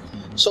 Okay.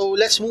 So,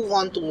 let's move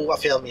on to a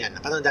film yan.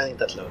 Napanood natin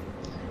yung tatlo.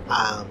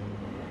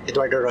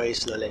 Eduardo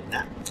Roy's Lola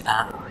Igna.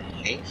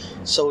 Okay.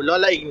 So,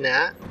 Lola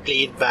Igna,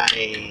 played by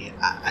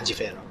Angie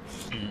Ferro.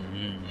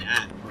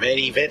 Yan.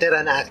 Very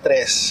veteran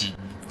actress.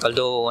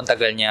 Although, ang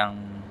tagal niyang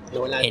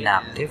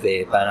inactive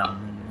eh. Parang,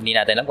 hindi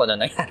natin alam kung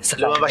ano nangyari sa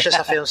lumabas siya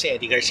sa film si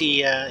Eddie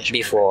Garcia.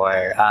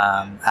 Before,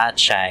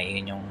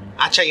 Atchay, yun yung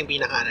Atchay yung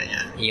pinakana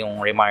niya.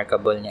 Yung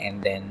remarkable niya. And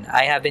then,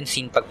 I haven't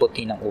seen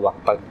Pagputi ng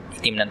Uwak, Pag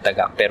Itim ng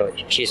Tagak, pero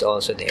she's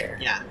also there.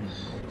 Yeah.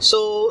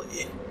 So,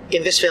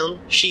 in this film,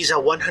 she's a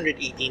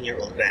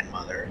 118-year-old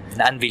grandmother.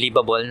 Na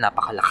unbelievable,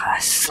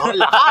 napakalakas. Oh,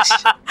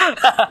 lakas!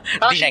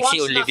 Di like si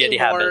Olivia de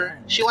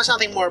Havilland. She wants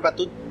nothing more but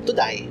to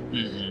die.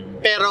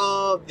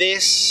 Pero the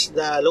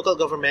local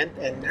government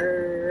and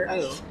her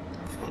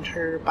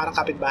parang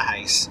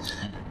kapitbahays,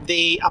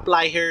 they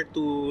apply her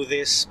to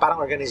this parang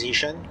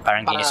organization.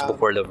 Parang Guinness Book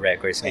World of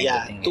Records.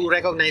 Yeah, to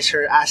recognize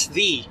her as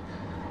the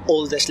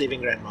oldest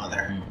living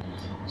grandmother.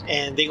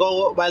 And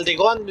while they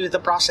go on with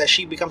the process,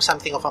 she becomes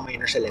something of a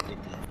minor celebrity.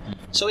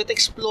 So it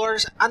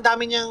explores, ang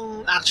dami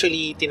niyang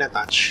actually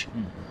tinatouch.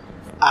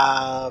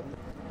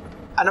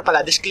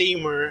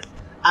 Disclaimer,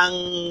 ang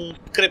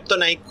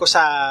kryptonite ko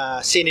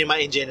sa cinema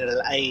in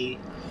general ay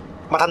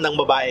matandang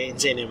babae in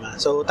cinema.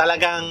 So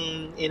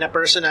talagang in a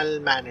personal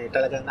manner,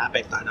 talagang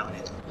naapektuhan ako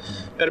nito.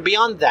 Pero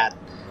beyond that,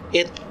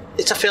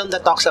 it's a film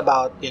that talks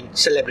about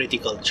celebrity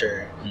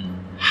culture,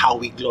 how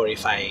we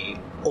glorify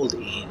old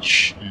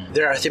age.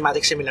 There are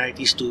thematic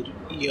similarities to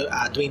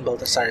Dwayne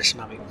Baltasar's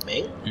Mami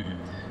Meng,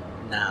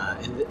 na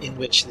in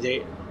which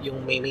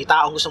yung may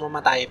taong gusto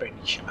mamatay pero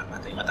hindi siya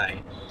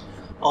mamatay.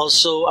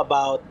 Also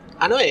about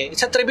it's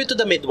a tribute to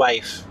the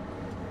midwife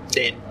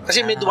din.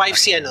 Kasi midwife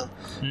si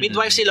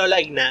Lola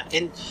Igna,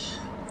 and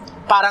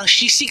parang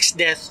she seeks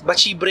death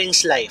but she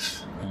brings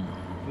life.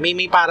 May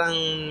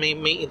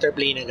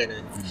interplay na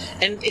ganun.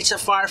 And it's a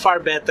far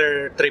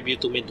better tribute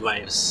to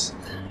midwives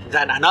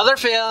than another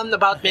film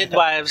about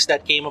midwives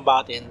that came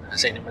about in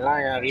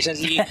Cinemalaya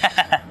recently.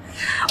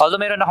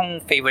 Although meron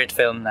akong favorite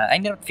film na,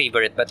 not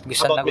favorite, but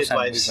gusto about na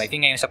midwives.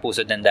 Yung ngayon Sa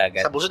Pusod ng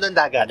Dagat. Sa Pusod ng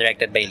Dagat.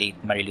 Directed by late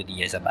Marilu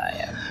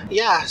Diaz-Abaya.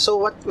 Yeah, so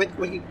what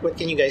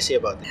can you guys say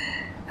about it?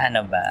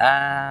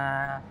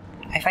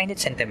 I find it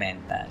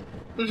sentimental.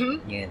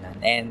 Yun.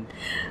 And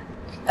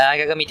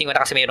gagamitin ko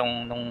na kasi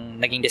nung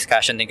naging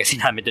discussion din kasi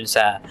namin dun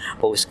sa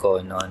post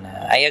ko, no,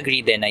 na I agree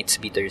din na it's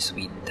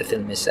bittersweet. The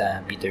film is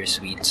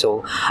bittersweet.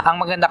 So,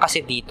 ang maganda kasi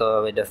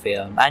dito with the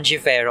film,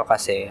 Angie Ferro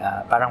kasi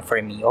parang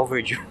for me,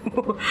 overdue.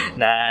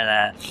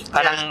 na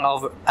parang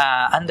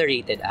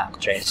underrated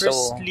actress.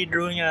 First lead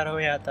role niya raw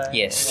yata.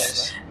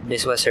 Yes.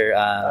 This was her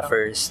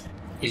first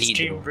lead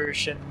extreme role.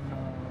 version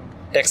ng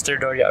Dexter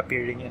Doria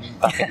appearing in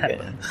Bakit.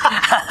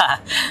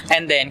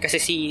 And then, kasi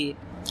si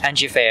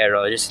Angie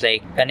Ferro, just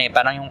like,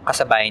 parang yung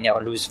kasabay niya,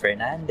 Luz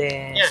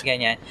Fernandez,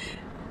 ganyan.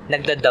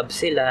 Nagdadub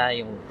sila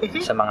yung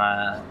sa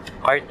mga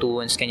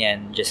cartoons,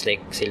 ganyan. Just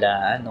like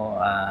sila,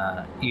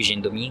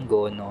 Eugene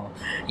Domingo, no?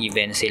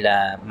 Even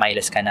sila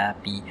Miles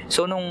Canapi.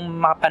 So, nung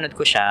makapanood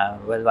ko siya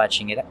while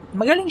watching it,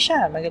 magaling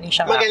siya. Magaling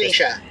siya.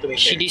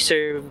 She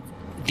deserved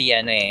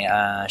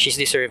she's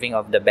deserving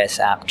of the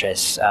Best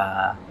Actress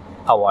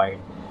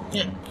award.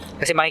 Yeah.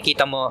 Kasi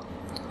makikita mo,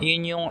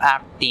 yun yung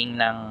acting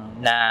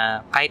na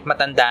kahit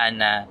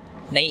matandaan na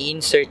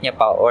nai-insert niya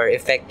pa or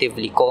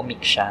effectively comic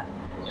siya.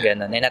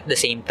 Ganun. And at the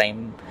same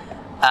time,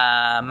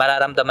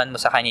 mararamdaman mo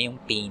sa kanya yung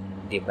pain,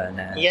 di ba?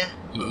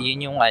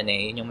 Yun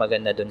yung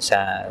maganda dun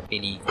sa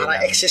pelikula.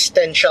 Parang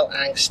existential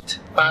angst.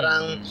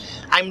 Parang,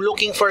 I'm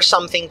looking for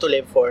something to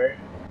live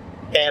for.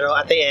 Pero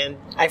at the end,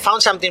 I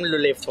found something to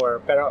live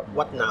for. Pero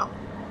what now?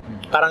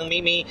 Parang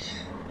may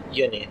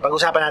yun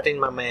pag-usapan natin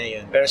mamaya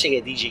yun. Pero sige,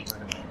 DJ ko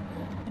naman.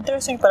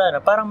 Interesting pala,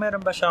 parang meron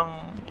ba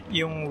siyang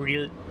yung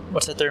real,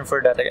 what's the term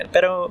for that again?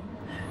 Pero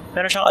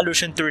meron siyang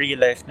allusion to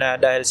real life na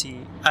dahil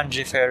si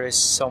Angie Ferro is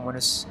someone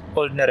who's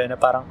old na rin, na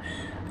parang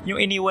yung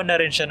iniwan na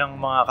rin siya ng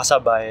mga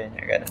kasabayan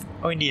niya, ganun.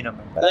 O hindi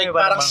naman. Like,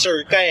 parang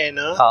circa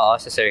no? Oo,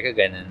 sa circa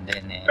ganun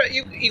din eh. But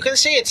you can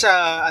say it's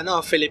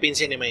Philippine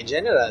cinema in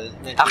general.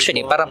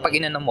 Actually, parang pag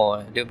inano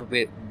mo,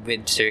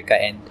 with circa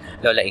and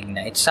Lola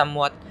Igna, it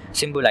somewhat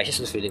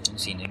symbolizes the Philippine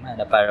cinema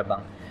na para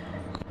bang,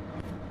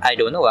 I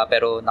don't know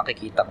pero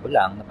nakikita ko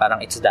lang na parang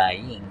it's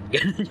dying.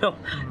 Ganun yung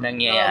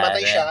nangyayari.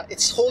 Matay siya.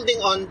 It's holding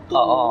on to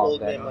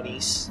old ganun.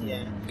 Memories.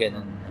 Yeah.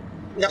 Ganun.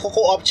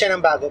 Nakuko-opt siya ng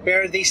bago,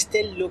 pero they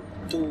still look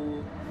to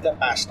the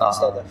past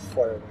instead of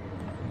forward.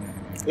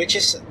 Which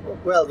is,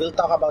 well, we'll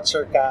talk about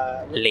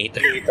circa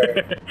Later.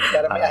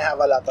 Pero I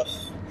have a lot of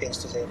things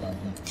to say about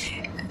that.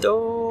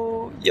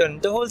 Though,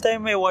 yun, the whole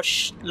time I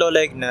watched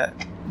Lola Igna,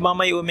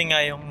 mamayumi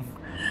nga yung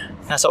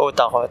nasa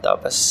utak ko.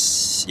 Tapos,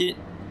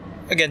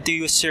 again, to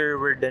use your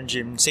word and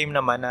Jim, same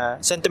naman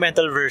na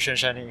sentimental version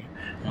siya ni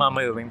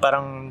Mama Yuming.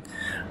 Parang,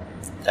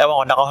 ewan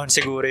ko, nakahon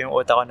siguro yung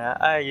utak ko na,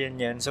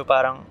 yan. So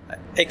parang,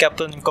 I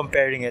kept on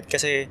comparing it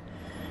kasi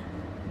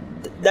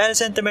dahil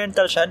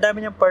sentimental siya, ang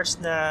dami niyang parts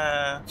na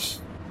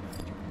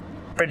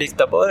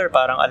predictable or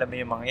parang alam mo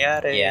yung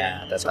mangyayari.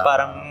 Yeah, so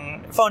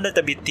parang, found it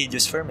a bit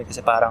tedious for me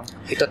kasi parang,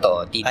 ito to,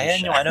 tedious ayan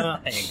siya. yung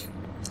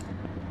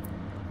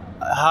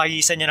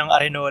hagisan niya ng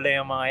arenola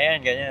yung mga yan,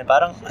 ganyan.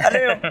 Parang,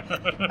 yung,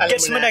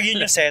 guess mo na yun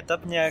yung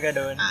setup niya,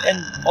 ganun. And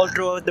all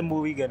throughout the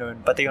movie,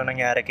 ganun. Pati yung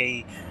nangyari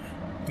kay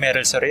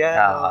Meryl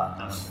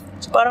Soriano.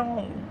 So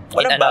parang,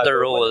 walang another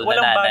bago. role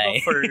Walang na bago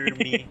nanay. for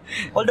me.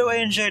 Although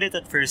I enjoyed it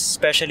at first,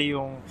 especially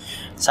yung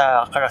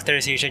sa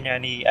characterization niya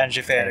ni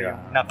Angie Ferrer,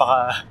 yung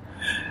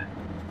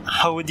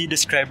how would you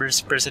describe her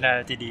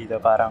personality dito?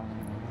 Parang,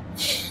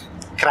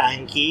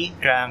 cranky.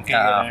 Cranky.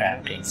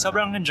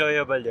 Sobrang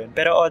enjoyable yun.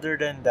 Pero other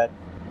than that,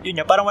 yun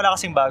yan, parang wala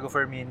kasing bago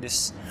for me in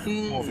this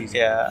movie.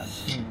 Kaya,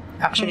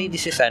 Actually,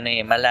 this is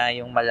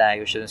malayo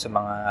siya sa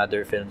mga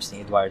other films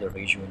ni Eduardo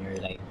Roy Jr.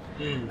 Like,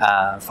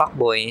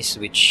 Fuckboys,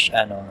 which,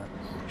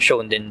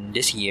 shown din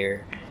this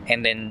year.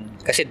 And then,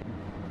 kasi,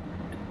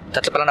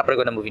 tatlo pa lang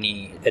napanood ko ng movie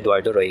ni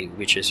Eduardo Roy,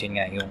 which is yun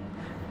nga, yung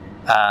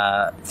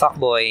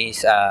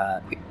Fuckboys,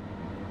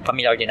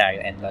 Pamilya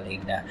Ordinaryo, and Lola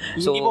Igna.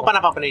 So, hindi mo pa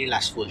napapanood yung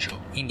last full show?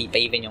 Hindi pa,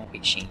 even yung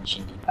exchange,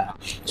 hindi pa.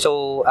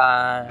 So,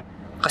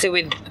 kasi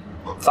with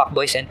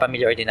Fuckboys and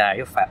Pamilya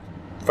Ordinaryo,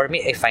 for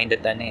me, I find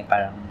that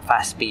parang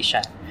fast-paced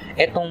siya.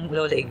 Etong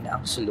Lola Igna,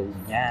 ang slow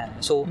niya.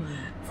 So,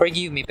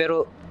 forgive me,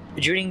 pero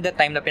during the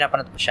time na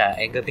pinapanood ko siya,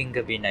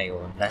 gabing-gabi na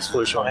yun, last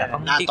full show na,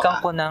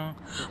 pangitikan ko ng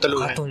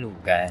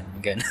katulugan.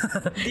 Ganun.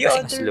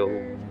 Kasi slow.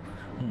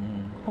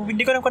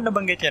 Hindi ko lang kung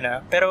nabanggit niya na,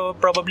 pero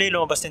probably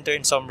lumabas din to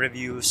in some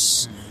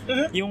reviews.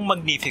 Yung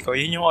Magnifico,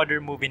 yun yung other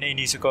movie na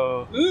inisip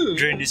ko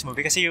during this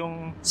movie. Kasi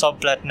yung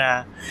subplot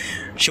na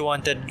she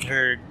wanted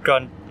her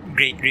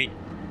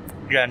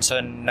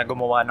great-great-grandson na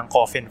gumawa ng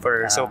coffin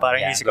for her. So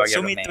parang inisip ko,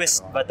 so may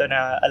twist ba to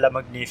na ala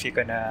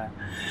Magnifico na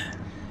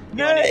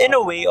in a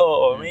way,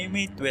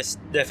 may twist,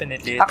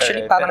 definitely.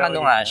 Actually, parang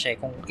nga siya,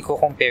 kung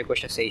i-compare ko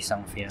siya sa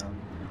isang film,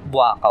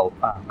 buwakaw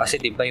pa.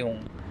 Kasi diba yung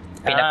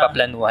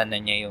pinagpaplanuhan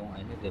na niya yung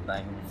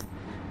diba yung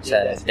sa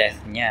death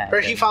niya.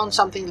 But he found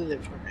something to live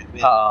for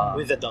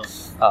with the dog.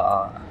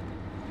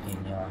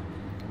 Yun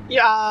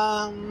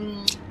yun.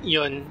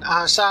 Yun.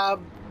 Sa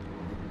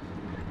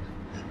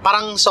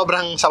parang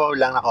sobrang sabaw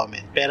lang na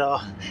comment. Pero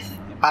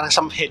parang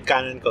sa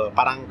headcanon ko,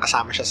 parang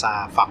kasama siya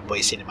sa Fuckboy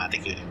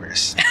Cinematic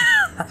Universe.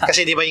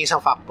 Kasi di ba yung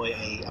isang fuckboy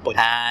ay apo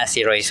niya?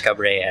 Si Royce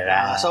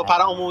Cabrera. So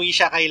parang umuwi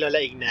siya kay Lola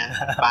Igna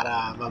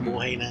para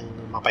mabuhay ng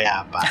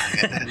mapayapa.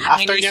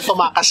 After niya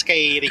tumakas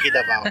kay Ricky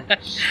Davao.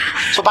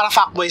 So parang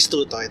Fuckboys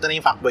 2 to. Ito na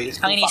yung Fuckboys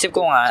 2. Ang inisip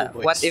ko nga,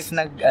 what if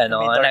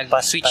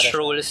nag-switch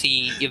role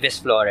si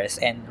Yves Flores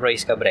and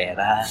Royce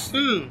Cabrera?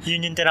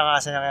 Yun yung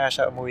tinakasan na kaya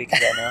siya umuwi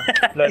kay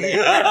Lola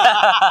Igna.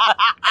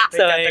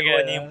 So,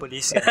 tataguan niya yung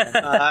police.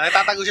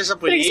 Natatago siya sa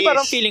police. Kasi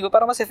parang feeling ko,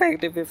 parang mas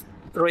effective if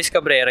Royce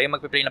Cabrera yung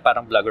magpe-play na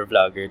parang vlogger,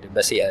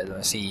 diba? Si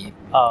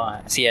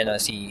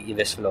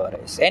Yves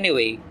Flores.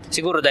 Anyway,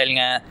 siguro dahil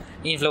nga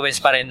influence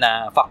pa rin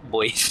na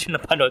Fuckboys yung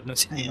napanood nung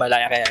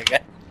Malaya kaya.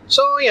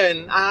 So,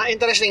 yun.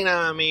 Interesting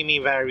na may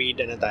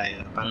varied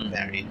tayo. Parang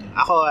varied.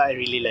 Ako, I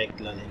really like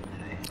Lola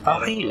Igna.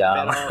 Okay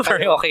lang.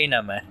 Pero okay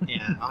naman.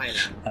 Yeah, okay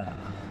lang.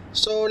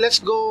 So, let's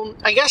go,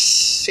 I guess,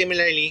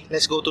 similarly,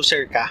 let's go to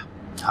Circa.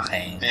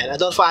 Okay. And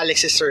Adolfo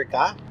Alexis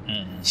Circa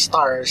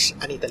stars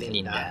Anita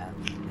Linda.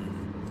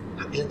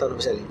 Ilan taon na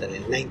ba si Anita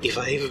Linda?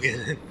 95,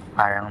 ganun.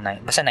 Parang,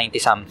 basta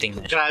 90-something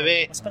na siya.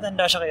 Grabe. Mas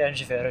matanda siya kay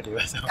Angie Ferrer, di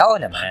ba?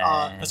 Oo naman.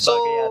 Mas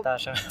bagay yata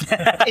siya.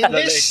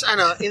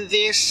 in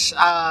this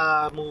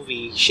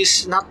movie,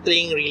 she's not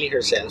playing really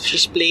herself.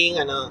 She's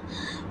playing,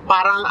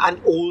 parang an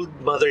old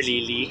Mother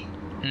Lily.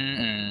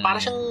 Parang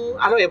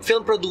siyang,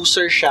 film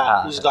producer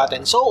siya who's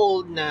gotten so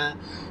old na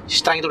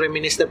she's trying to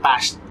reminisce the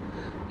past.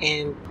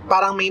 And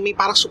parang may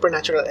parang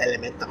supernatural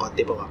element na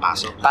konti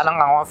pumapasok. Parang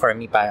ako, for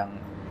me,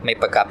 parang may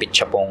pagkapit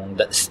siya pong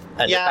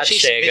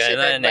she's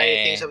visited by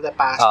things of the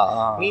past.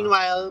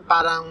 Meanwhile,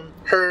 parang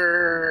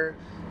her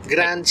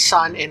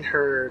grandson and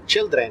her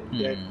children,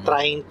 they're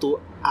trying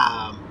to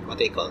what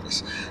they call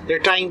this?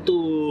 They're trying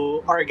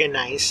to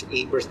organize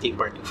a birthday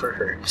party for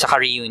her. Saka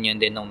reunion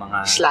din ng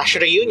mga...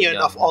 / reunion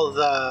of all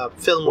the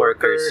film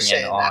workers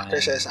and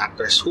niya,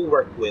 actors who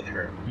worked with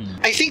her.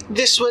 I think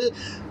this will,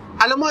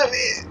 alam mo,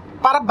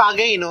 para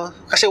bagay, no?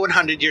 Kasi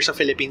 100 years of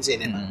Philippine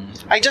cinema.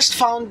 I just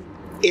found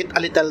it a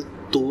little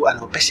too,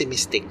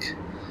 pessimistic.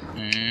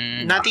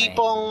 Na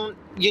tipong,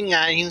 yun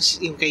nga, yung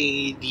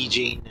kay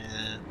DJ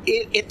na,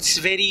 it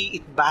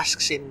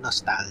basks in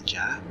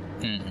nostalgia.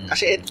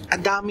 Kasi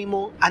ang dami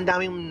mong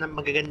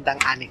magagandang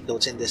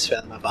anecdotes in this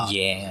film about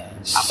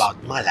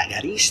mga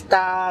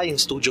lagarista, yung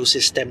studio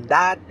system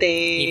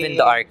dati, even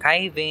the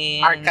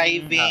archiving,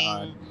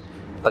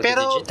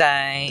 pero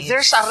digitize.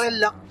 There's a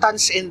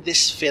reluctance in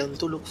this film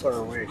to look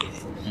forward.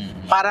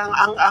 Parang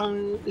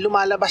ang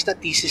lumalabas na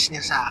thesis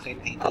niya sa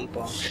akin ay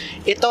tipo,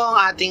 ito ang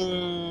ating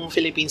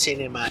Philippine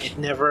cinema, it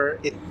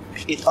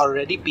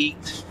already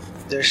peaked,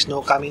 there's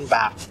no coming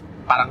back,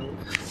 parang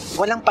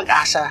walang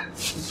pag-asa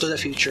to the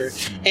future.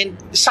 And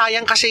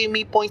sayang kasi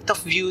may point of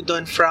view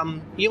doon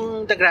from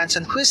yung the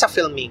grandson who is a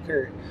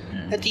filmmaker.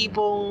 Na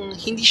tipong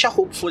hindi siya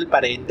hopeful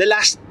pa rin.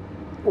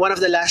 One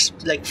of the last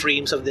like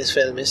frames of this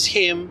film is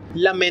him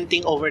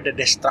lamenting over the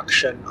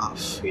destruction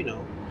of,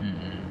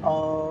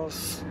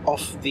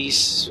 of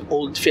these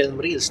old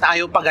film reels. Na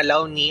ayaw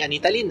pagalaw ni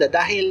Anita Linda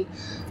dahil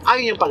ayaw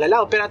niyang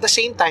pagalaw, pero at the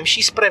same time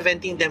she's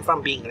preventing them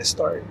from being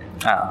restored.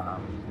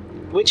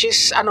 Which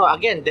is,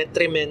 again,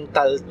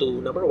 detrimental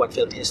to, number one,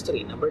 film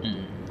history. Number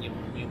two,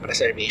 yung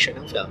preservation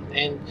ng film.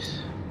 And,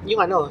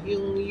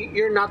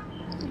 you're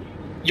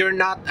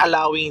not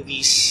allowing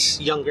these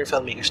younger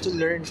filmmakers to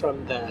learn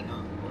from the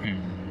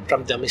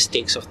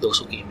mistakes of those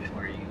who came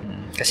before you.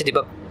 Kasi, di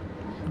ba,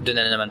 doon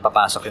na naman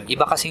papasok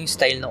yung, iba kasi yung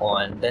style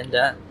noon, then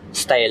the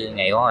style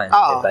ngayon.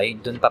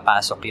 Diba? Doon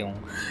papasok yung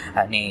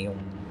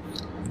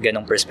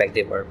ganong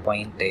perspective or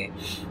point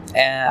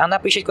ang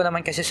na-appreciate ko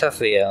naman kasi sa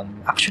film,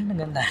 actually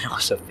nagandaan ako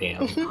sa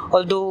film.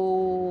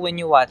 Although, when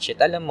you watch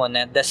it, alam mo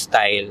na the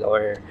style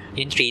or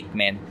yung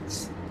treatment,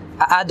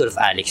 Adolf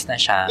Alex na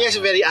siya. Yes,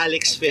 very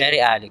Alex film. Very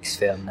Alex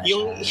film na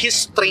yung siya.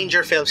 His stranger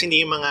films,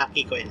 hindi yung mga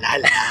Kiko and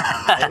Lala.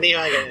 Hindi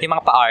yung mga ganun. Yung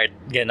mga pa-art,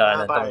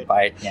 gano'n, itong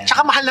pa-art niya.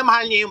 Tsaka mahal na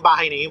mahal niya yung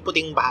bahay na yun, yung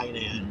puting bahay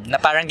na yun.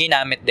 Na parang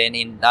ginamit din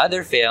in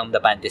other film,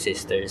 The Panty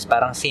Sisters.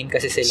 Parang same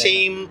kasi sila.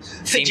 Same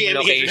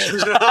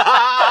location.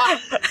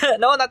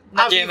 No, not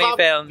GMA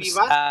Films.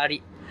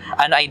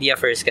 Idea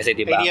First kasi,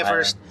 di ba? Idea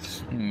First.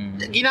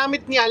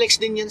 Ginamit ni Alex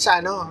din yun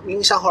sa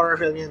yung isang horror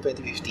film niya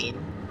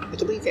 2015.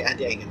 Ito ba yung kay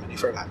Adi Ay naman? I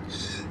forgot.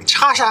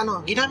 Tsaka sa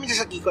ginamit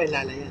niya sa Kiko and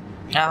Lala yan.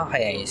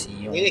 Okay, I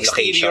see. Yung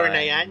exterior na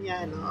yan.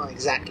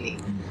 Exactly.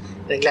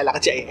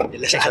 Naglalakad siya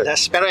nila sa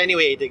alas. Pero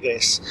anyway, I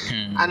digress.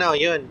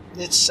 Yun.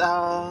 It's,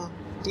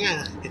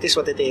 it is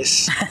what it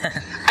is.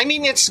 I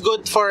mean, it's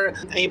good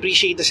I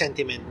appreciate the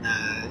sentiment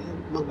na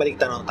magbalik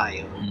tanaw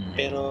tayo.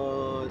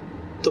 Pero,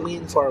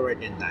 tumingin forward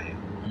din tayo.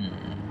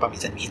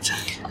 Paminsan-minsan.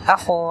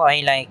 Ako,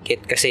 I like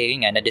it kasi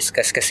yun nga,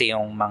 na-discuss kasi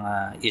yung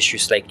mga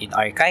issues like in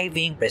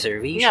archiving,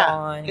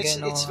 preservation,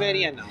 it's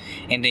very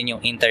and then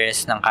yung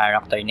interest ng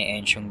character ni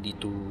Enchong D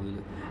to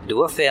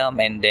do a film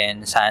and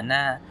then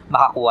sana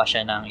makakuha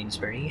siya ng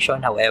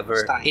inspiration.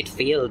 However, it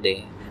failed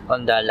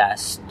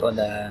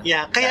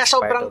kaya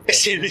sobrang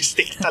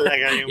pessimistic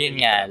talaga yung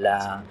yun nga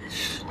lang.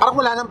 Parang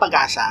wala nang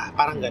pag-asa,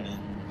 parang ganun.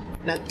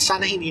 Na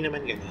sana hindi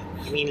naman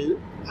ganun. I mean,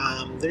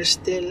 there's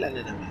still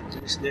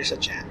there's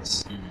a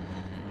chance.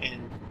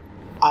 And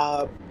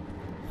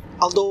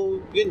although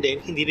yun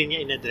din, hindi rin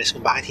niya in-address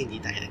kung bakit hindi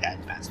tayo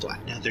nag-advance to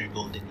another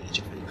golden age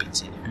of Philippine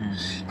cinema.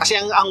 Kasi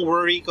ang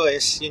worry ko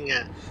is yun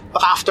nga,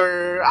 baka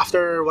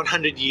after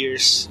 100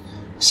 years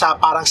sa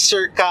parang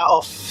circa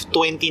of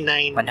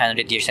 100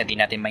 years na di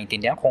natin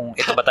maintindihan kung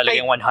ito ba talaga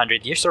yung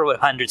 100 years or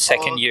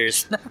 102nd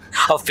years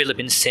of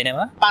Philippine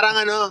cinema. Parang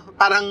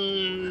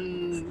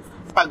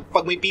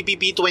pag may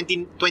PPP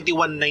 2019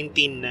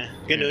 na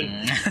ganun.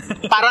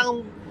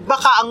 Parang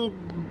baka ang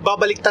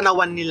babalik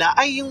tanawan nila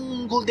ay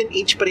yung golden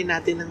age pa rin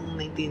natin ng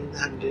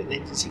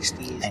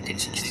 1960s,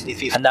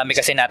 1950s. Ang dami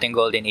kasi natin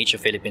golden age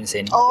of Philippine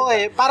cinema.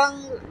 Parang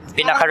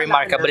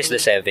pinaka-remarkable is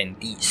the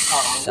 70s.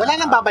 Wala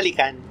nang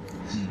babalikan.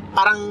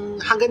 Parang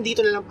hanggang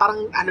dito na lang,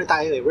 parang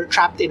tayo we're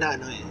trapped in a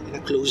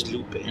closed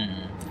loop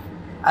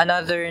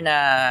Another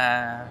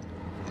na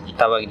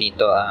tawag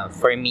dito,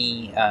 for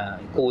me,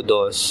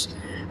 kudos,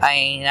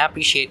 I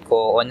na-appreciate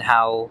ko on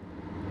how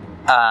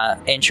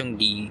Enchong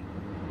D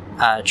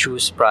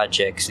choose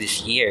projects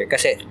this year.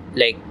 Kasi,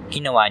 like,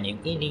 ginawa niya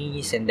yung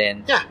Elise and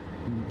then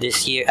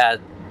this year,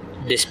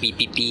 this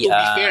PPP,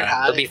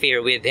 to be fair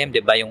with him,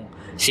 diba, yung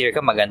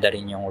Circa, maganda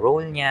rin yung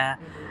role niya.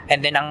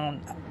 And then, ang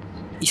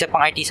isa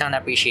pang artist ang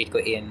na-appreciate ko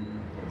in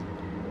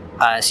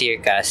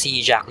Circa, si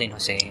Jacqueline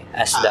Jose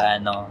as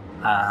the,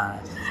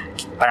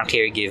 parang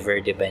caregiver,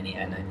 diba, ni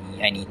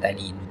Anita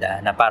Linda,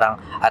 na parang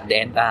at the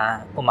end,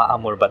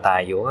 umaamor ba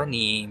tayo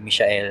ni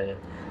Michael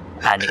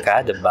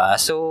Anica, diba?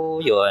 So,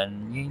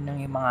 yun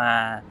yung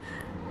mga,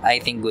 I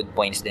think, good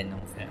points din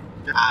ng film.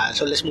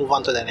 So, let's move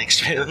on to the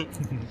next film.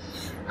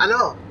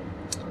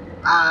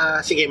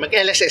 Sige,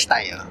 mag-LSS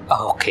tayo.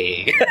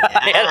 Okay.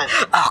 Yan.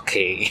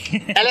 Okay.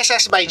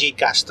 LSS by Jade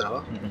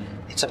Castro.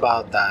 Mhm. It's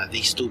about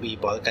these two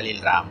people,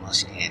 Khalil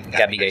Ramos and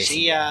Gabby Gabby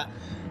Garcia.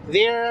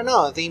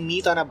 They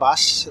meet on a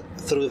bus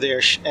through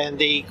and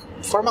they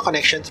form a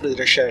connection through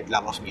their shared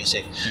love of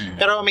music.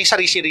 Pero may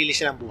sarili-sarili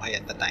silang buhay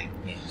at the time.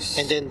 Yes.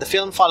 And then the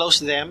film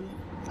follows them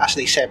as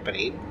they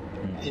separate.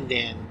 And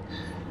then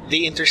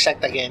they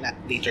intersect again at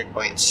later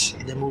points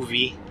in the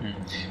movie.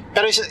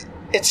 Pero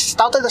it's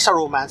touted as a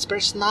romance, but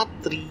it's not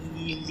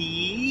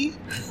really,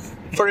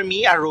 for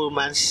me, a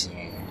romance.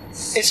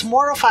 Yes. It's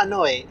more of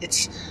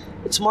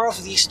it's more of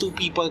these two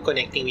people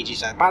connecting with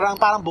each other.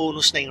 Parang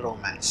bonus na yung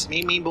romance.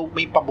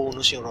 May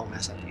pa-bonus yung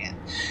romance at the end.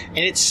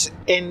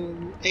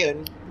 And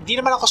ayun, di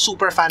naman ako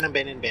super fan ng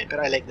Ben and Ben,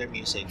 pero I like their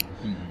music.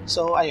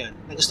 So, ayun,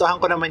 nagustuhan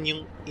ko naman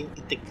yung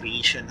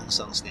integration ng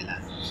songs nila.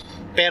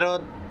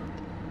 Pero,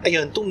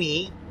 ayun, to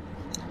me,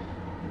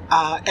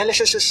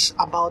 LSS is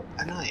about,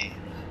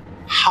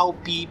 how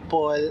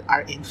people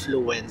are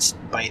influenced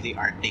by the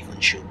art they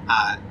consume.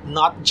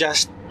 Not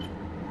just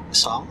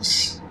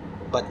songs,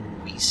 but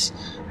movies.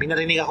 May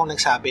narinig akong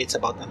nagsabi, it's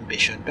about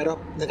ambition. Pero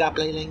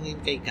nag-apply lang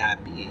yun kay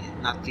Gabby,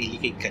 not really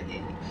kay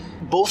Khalil.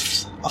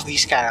 Both of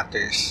these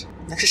characters,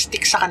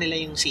 nagsistick sa kanila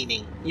yung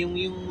sining. Yung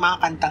mga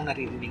kantang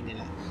naririnig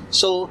nila.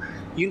 So,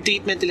 yung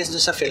treatment nila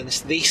doon sa film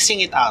is they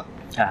sing it out.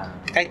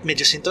 Kahit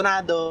medyo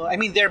sintonado. I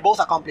mean, they're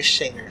both accomplished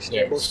singers.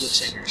 They're both good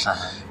singers.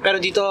 Pero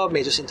dito,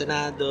 medyo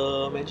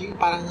sintonado, medyo yung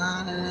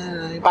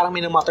parang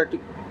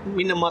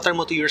minamutter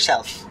mo to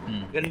yourself.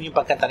 Ganun yung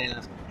pagkanta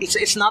nila.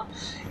 It's not,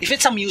 if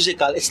it's a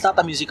musical, it's not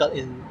a musical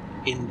in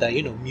the,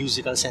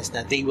 musical sense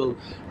na they will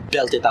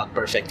belt it out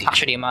perfectly.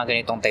 Actually, yung mga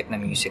ganitong type na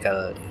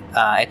musical,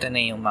 ito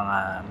na yung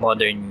mga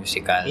modern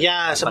musical.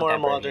 Yeah, sa more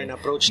modern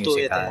approach to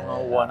it.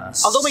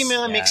 Although may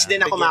mga mix din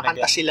na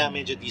kumakanta sila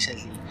medyo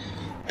decently.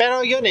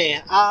 Pero yun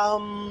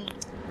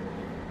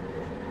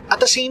at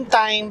the same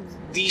time,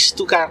 these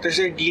two characters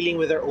are dealing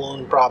with their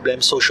own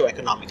problems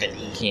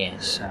socio-economically.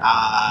 Yes.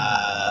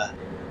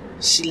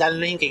 Lalo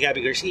na yung kay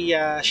Gabby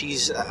Garcia,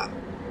 she's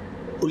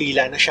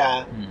ulila na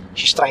siya.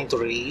 She's trying to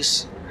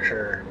raise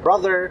her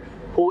brother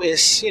who is,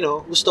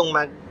 gustong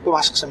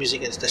pumasok sa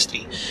music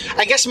industry.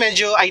 I guess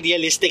medyo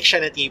idealistic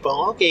siya na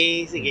tipong,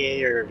 okay, sige,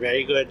 you're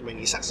very good,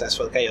 maging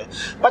successful kayo.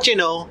 But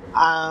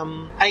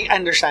I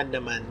understand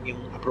naman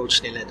yung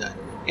approach nila doon.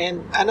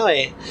 And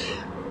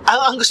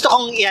ang gusto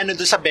kong iano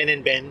doon sa Ben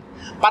and Ben,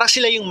 parang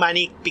sila yung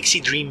Manic Pixie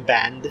Dream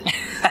Band.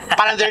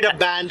 Parang they're the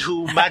band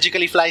who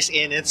magically flies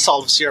in and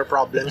solves your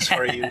problems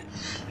for you.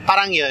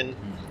 Parang yun.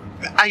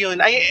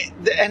 Ayun,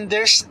 and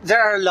there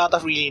are a lot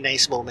of really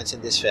nice moments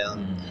in this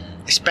film.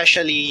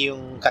 Especially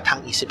yung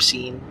Kathang Isip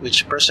scene,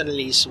 which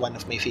personally is one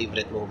of my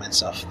favorite moments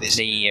of this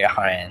the year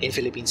in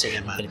Philippine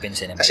cinema.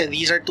 Kasi Kasi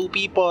these are two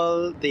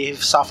people, they've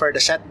suffered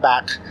a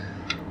setback,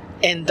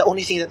 and the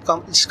only thing that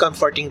is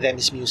comforting them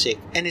is music.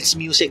 And it's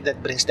music that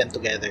brings them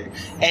together.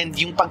 And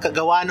yung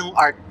pagkagawa ng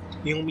art,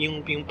 yung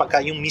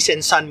mise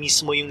en scène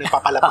mismo yung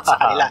nagpapalapit sa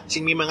kanila.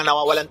 Kasi may mga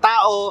nawawalan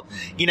tao,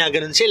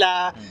 ginaganon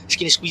sila,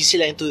 squeeze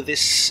sila into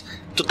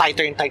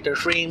tighter and tighter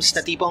frames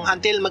na tipong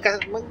until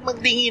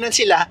magdinginan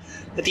sila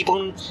na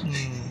tipong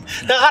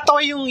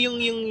nakakatawa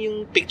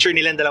yung picture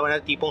nilang dalawa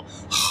na tipong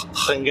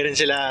ganun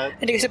sila.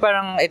 Hindi kasi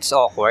parang it's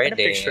awkward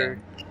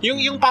picture.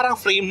 Yung parang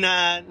frame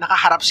na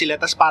nakaharap sila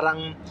tas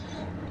parang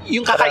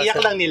yung kakaiyak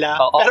lang nila.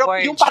 Pero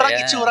yung parang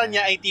itsura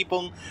niya ay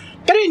tipong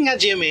pero yun nga,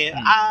 Jimmy,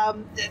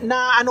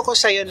 na ano ko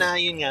sa'yo na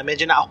yun nga,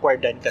 medyo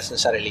na-awkwardan kasi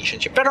sa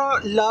relationship. Pero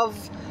love...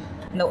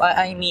 No,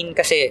 I mean,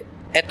 kasi,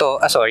 eto,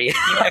 sorry.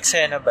 Yung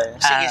eksena ba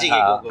yun? Sige,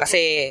 go.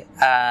 Kasi,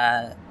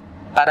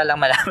 para lang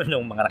malaman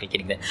ng mga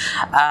nakikinig din.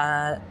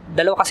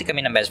 Dalawa kasi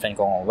kami ng best friend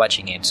kong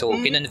watching it. So,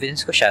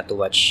 kinonvince ko siya to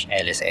watch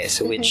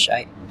LSS, which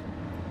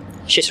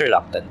she's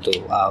reluctant to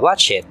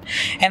watch it.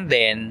 And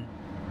then,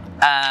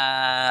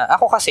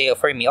 ako kasi,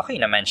 for me,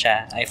 okay naman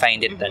siya. I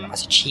find it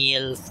kasi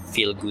chill,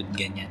 feel good,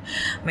 ganyan.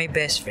 My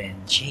best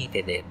friend, she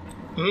hated it.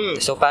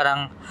 So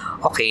parang,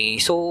 okay.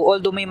 So,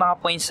 although may mga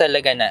points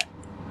talaga na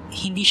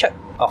hindi siya,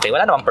 okay,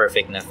 wala namang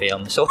perfect na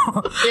film. So,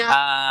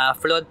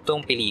 flawed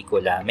tong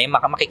pelikula. May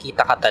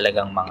makikita ka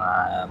talagang mga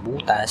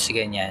butas,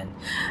 ganyan.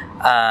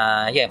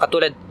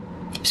 Katulad,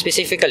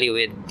 specifically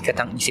with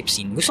Kathang Isip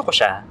scene, gusto ko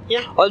siya.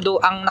 Yeah. Although,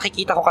 ang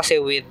nakikita ko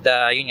kasi with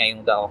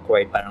yung the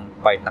awkward parang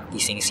part ng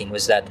kissing scene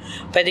was that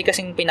pwede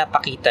kasing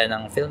pinapakita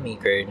ng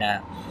filmmaker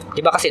na, di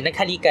ba kasi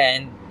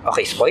naghalikan,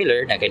 okay,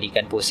 spoiler,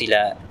 naghalikan po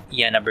sila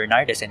Yana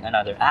Bernardes and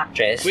another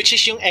actress. Which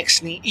is yung ex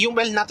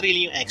not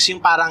really yung ex,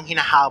 yung parang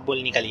hinahabol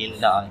ni Khalil.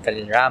 No,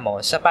 Khalil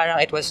Ramos. So parang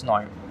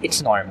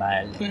it's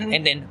normal.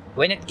 And then,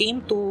 when it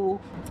came to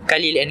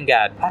Khalil and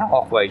Gab, parang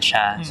awkward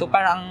siya. So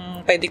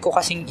parang pwede ko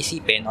kasing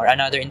isipin or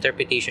another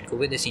interpretation ko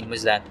with the scene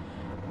was that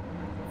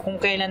kung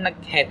kailan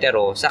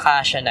nag-hetero,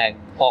 saka siya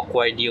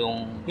nag-awkward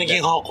yung...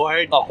 Naging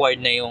awkward? Awkward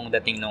na yung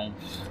dating nung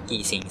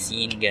kissing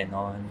scene,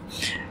 ganon.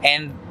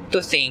 And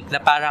to think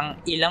na parang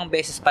ilang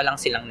beses pa lang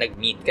silang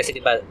nag-meet. Kasi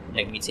diba,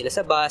 nag-meet sila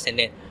sa bus and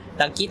then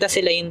nagkita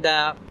sila in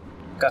the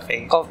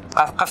cafe.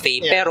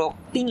 Cafe, pero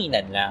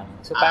tinginan lang.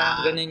 So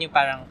parang ganun yung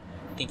parang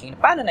thinking,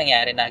 paano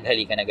nangyari na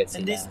naghalikan agad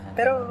sila?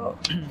 Pero,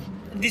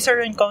 these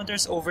are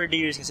encounters over the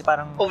years kasi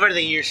parang Over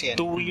the years yan.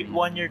 1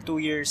 year, 2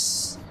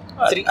 years.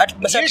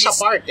 Basta years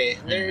apart eh.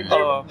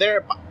 Oo.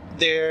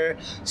 They're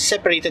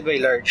separated by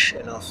large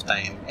enough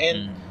time.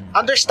 And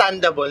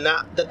understandable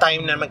na the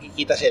time na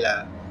magkikita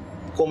sila,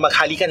 kung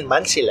maghalikan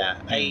man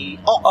sila, ay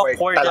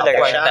awkward talaga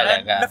siya.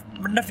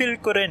 Na-feel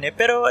ko rin eh.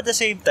 Pero at the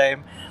same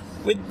time,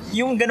 with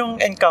yung ganong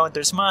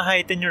encounters,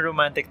 ma-heighten yung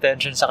romantic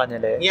tension sa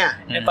kanila eh.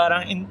 Yeah. Eh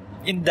parang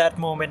in that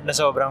moment na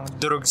sobrang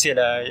durog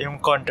sila, yung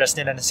contrast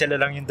nila na sila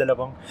lang yung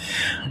dalawang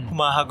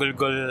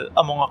humahagulgol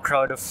among a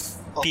crowd of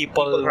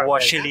people who are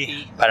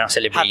watchingly, parang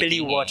celebrating.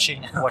 happily watching.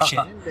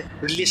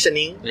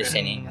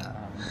 Listening.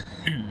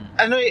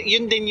 Ano,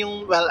 yun din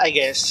yung, well, I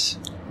guess,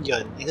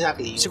 yun,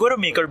 exactly. Siguro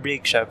make or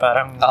break siya.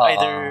 Parang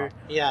either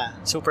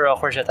super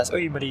awkward siya, tas,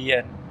 uy, mali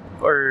yan.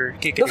 Or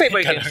kikinig No,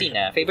 favorite ko yung scene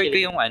Favorite ko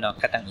yung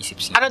katang isip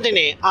scene. Ano din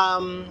eh,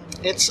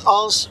 it's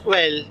also,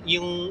 well,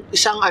 yung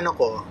isang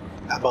ko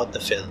about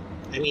the film.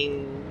 I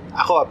mean,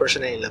 ako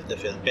personally love the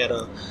film,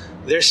 pero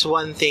there's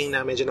one thing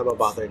na medyo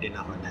nababother din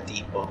ako na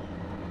tipong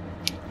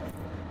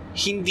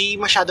hindi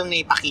masyadong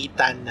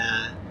naipakita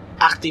na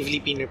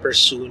actively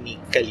pinipursue ni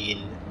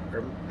Khalil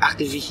or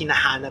actively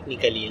hinahanap ni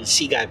Khalil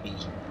si Gabby.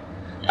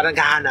 Parang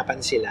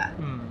kahanapan sila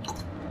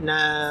na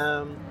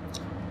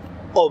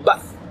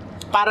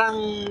parang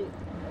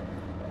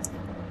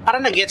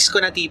na-gets ko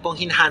na tipong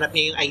hinahanap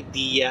niya yung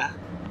idea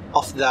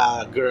of the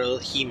girl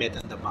he met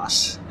on the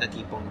bus. Na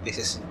tipong, this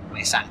is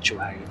my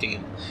sanctuary. Ito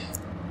yung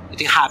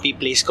happy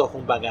place ko,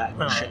 kumbaga,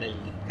 emotionally.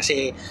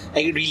 Kasi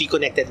I really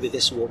connected with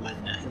this woman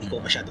na hindi ko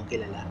masyadong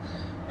kilala.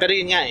 Pero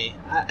yun nga eh.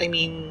 I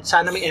mean,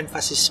 sana may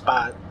emphasis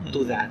pa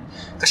to that.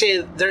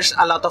 Kasi there's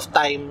a lot of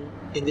time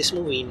in this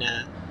movie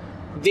na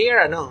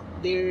they're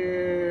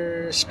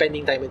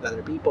spending time with other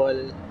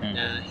people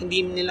na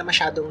hindi nila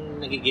masyadong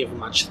nag-give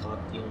much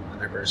thought yung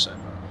other person.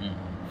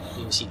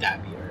 Yung si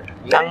Gabby or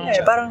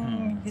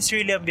parang he's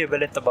really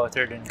ambivalent about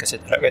her dun kasi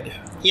talaga.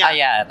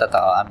 Yeah,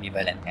 totoo,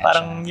 ambivalent nga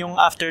parang yung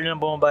after nang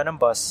bumaba ng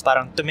bus,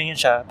 parang tumingin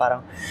siya,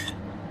 parang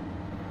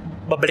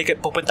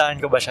pupuntahan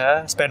ko ba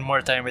siya, spend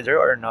more time with her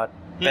or not,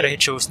 pero he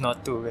chose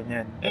not to,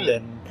 ganyan. And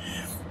then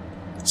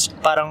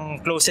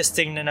parang closest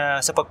thing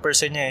na sa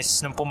pag-person niya is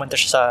nung pumunta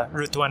siya sa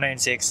Route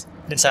 196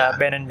 dun sa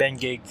Ben and Ben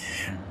gig,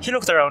 he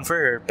looked around for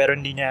her pero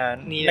hindi niya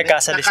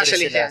nagkasali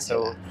sila.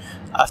 So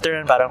after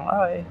nun parang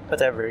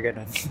whatever,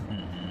 ganun.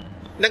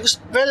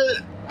 Well,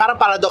 parang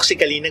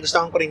paradoxically,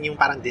 nagustuhan ko rin yung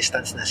parang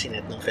distance na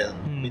sinet ng film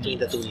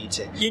between the two leads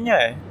eh. Yun nga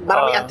eh.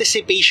 Parang may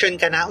anticipation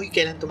ka na,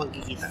 kailan ito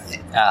magkikita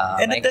ulit.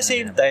 And at the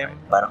same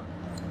time, parang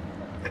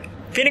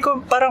feeling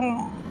ko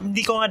parang hindi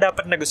ko nga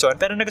dapat nagustuhan,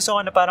 pero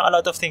nagustuhan na parang a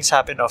lot of things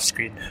happen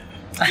off-screen.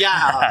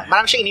 Yeah,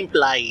 marami siyang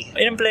in-imply.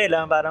 In-imply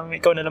lang, parang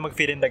ikaw na lang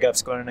mag-fill in the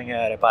gaps kung ano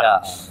nangyari.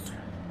 Parang,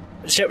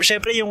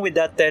 syempre yung with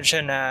that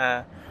tension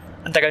na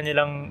ang tagal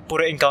nilang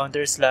puro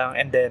encounters lang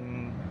and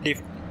then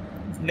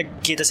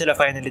nagkita sila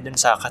finally dun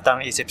sa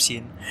katang isip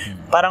scene.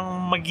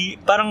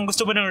 Parang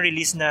gusto mo ng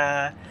release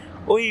na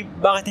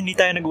bakit hindi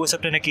tayo nag-uusap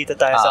na nakita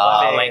tayo sa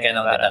cafe? May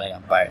ganun na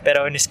talagang part.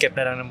 Pero ni-skip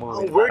na lang ng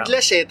movie.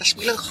 Wordless tapos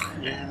bilang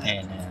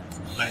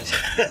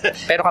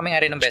Pero kami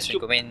nga rin ng best friend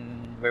ko when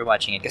we're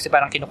watching it kasi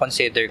parang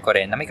kino-consider ko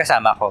rin na may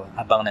kasama ko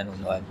habang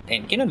nanonood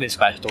and kinonvince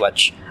ko to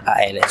watch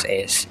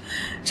LSS.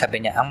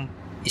 Sabi niya, ang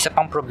isa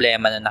pang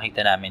problema na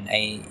nakita namin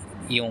ay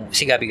yung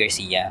si Gabby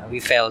Garcia. We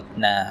felt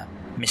na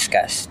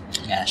miscast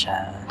nga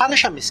siya. Paano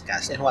siya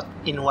miscast? In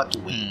what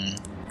way?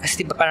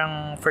 Kasi diba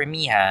parang for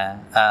me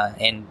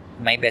and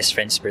my best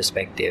friend's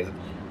perspective,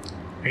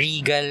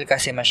 regal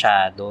kasi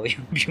masyado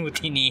yung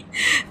beauty ni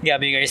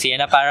Gabby Garcia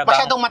na para bang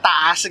masyadong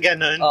mataas,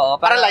 ganun. Oo,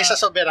 para Liza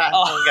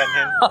Soberano,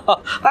 ganun.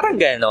 Parang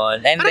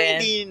ganun. And parang then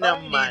hindi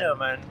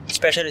naman.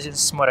 Especially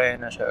since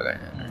morena siya,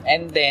 ganun.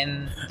 And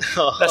then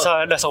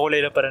nasa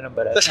kulay na pa rin ng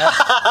balat.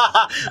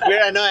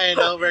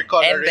 we're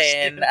colorist. And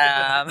then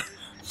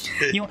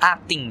yung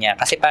acting niya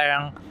kasi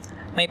parang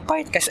may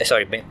part kasi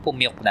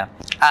pumiyok na.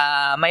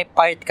 May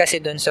part kasi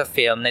doon sa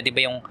film na 'di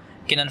ba yung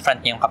kinonfront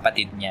niya yung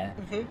kapatid niya.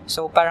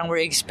 So parang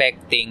we're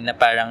expecting na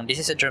parang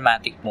this is a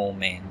dramatic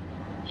moment.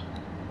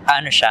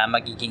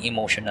 Magiging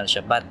emotional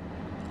siya. But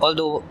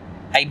although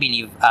I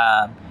believe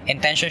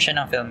intention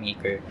siya ng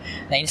filmmaker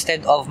na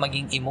instead of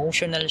maging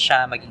emotional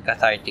siya, maging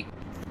cathartic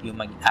yung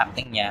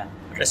acting niya,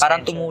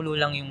 parang tumulo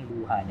lang yung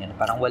luha niya.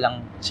 Parang walang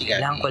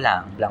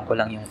blanco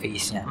lang yung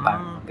face niya.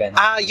 Parang ganun.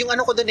 Yung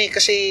ko dun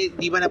kasi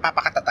di ba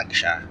napapakatatag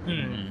siya?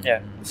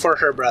 Yeah. For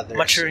her brothers.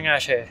 Mature nga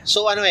siya.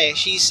 So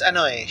she's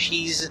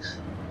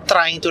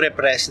trying to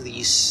repress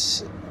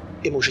these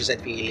emotions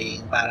and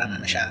feeling.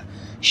 Parang siya.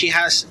 She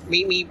has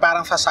may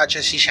parang facade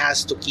she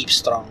has to keep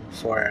strong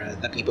for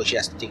the people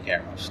she has to take care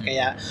of.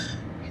 Kaya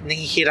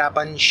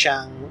nahihirapan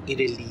siyang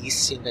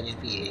i-release yung ganyan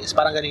feelings.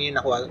 Parang ganun yung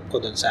nakuha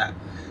ko dun sa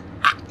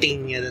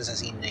acting niya dun sa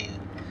scene na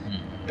yun.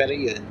 Pero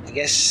yun, I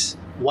guess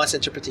one's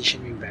interpretation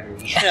may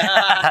vary.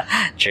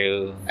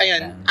 True.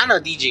 Ayun,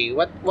 DJ,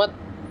 what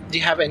do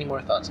you have any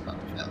more thoughts about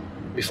the film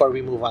before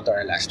we move on to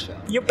our last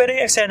film? Yung pero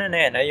yung eksena na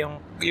yan,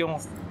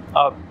 yung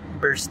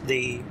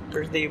birthday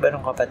ba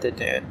nung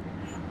kapatid niya yun?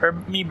 Or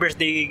may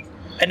birthday,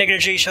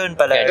 nag-graduation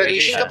pala.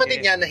 Graduation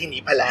kapatid niya na hindi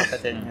pala.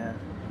 Kapatid niya.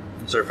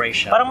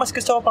 Surprise siya. Parang mas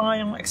gusto ko pa nga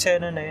yung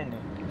eksena na yun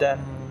than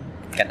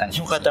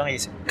yung Katang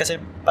Isip. Kasi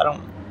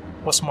parang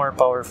was more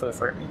powerful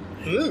for me.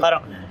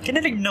 Parang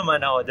kinilig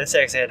naman ako dun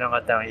sa eksena ng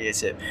Katang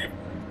Isip.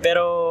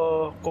 Pero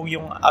kung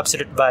yung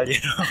absolute value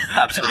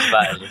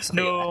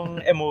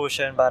nung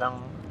emotion,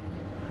 parang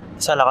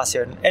sa lakas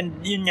yun. And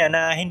yun nga,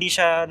 na hindi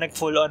siya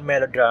nag-full on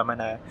melodrama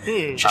na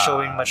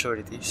showing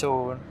maturity.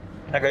 So,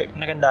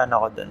 nagandaan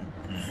ako dun.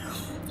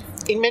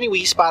 In many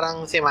ways,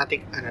 parang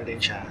thematic, rin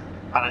siya,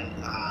 parang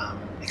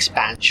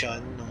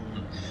expansion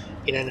nung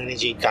inano ni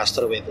Jade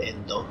Castro with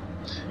Endo.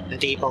 Na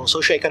tipong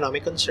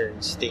socio-economic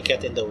concerns, they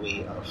get in the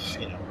way of,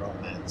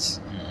 romance.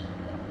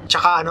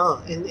 Tsaka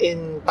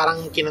in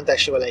parang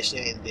kinontextualize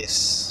niya in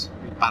this,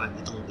 parang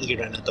itong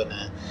era na to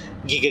na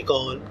gig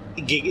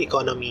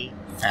economy,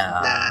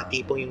 na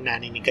tipong yung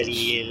nanay ni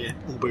Khalil,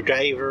 Uber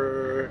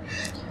driver,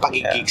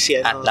 pagigig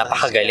siya. At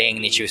napakagaling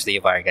ni Tuesday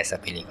Vargas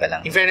sa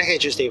pelikulang. In fairness kay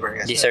Tuesday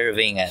Vargas.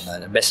 Deserving,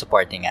 best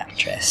supporting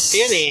actress.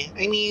 Yan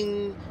I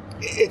mean,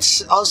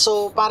 it's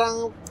also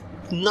parang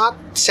not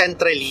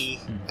centrally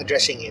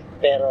addressing it,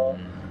 pero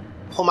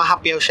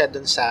humahapyaw siya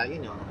dun sa,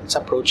 it's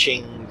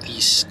approaching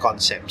these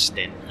concepts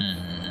din.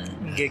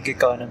 Gig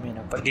economy,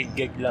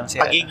 pagigig lang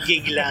siya.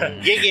 Pagigig lang.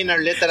 Gig in our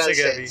literal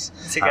sense.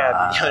 Si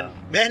Gabi. Yun.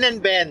 Ben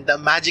and Ben,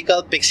 the magical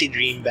pixie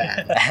dream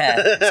band.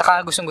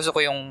 Saka gustong-gusto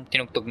ko yung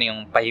tinugtog na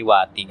yung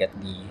pahiwatig at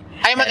ni...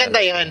 Ay,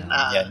 maganda yun.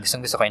 Yan,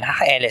 gustong-gusto ko yun.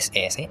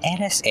 Nakaka-LSS.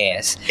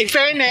 LSS.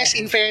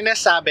 In fairness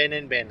sa Ben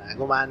and Ben,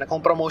 gumana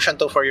kung promotion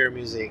to for your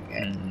music.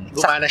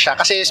 Gumana siya.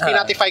 Kasi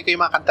Spotify ko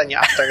yung mga kanta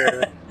niya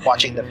after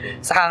watching the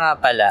film. Saka nga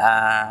pala,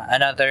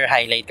 another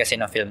highlight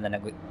kasi ng film na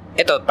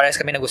ito, parehas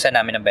kami nagustuhan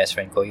namin ng best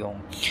friend ko, yung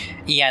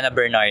Iana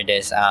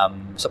Bernardes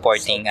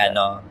supporting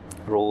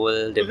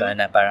role, di ba?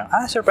 Na parang,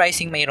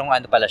 surprising, mayroong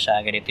pala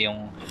siya, ganito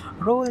yung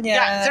role niya.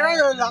 Yeah, there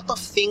are a lot of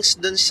things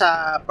dun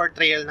sa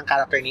portrayal ng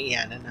character ni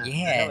Iana na,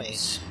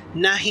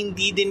 na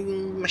hindi din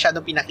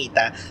masyadong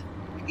pinakita.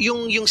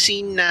 Yung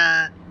scene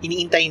na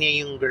iniintay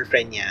niya yung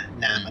girlfriend niya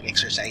na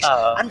mag-exercise.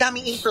 Ang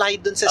daming implied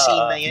dun sa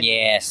scene na yan.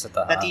 Yes,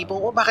 totoo. Na tipong,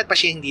 bakit pa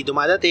siya hindi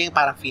dumadating?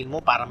 Parang feel mo,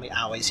 parang may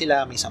away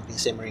sila, may something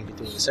simmering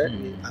between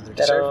under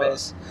the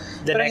surface.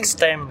 Next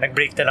time,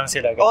 nag-break na lang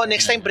sila.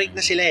 Next time break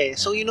na sila eh.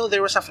 So,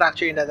 there was a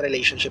fracture in that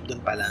relationship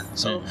dun pala.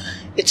 So,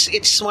 it's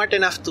smart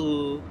enough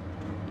to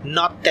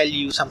not tell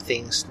you some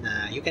things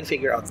na you can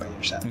figure out by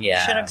yourself.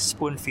 Yeah. Siya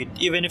nag-spoon feed,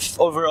 even if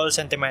overall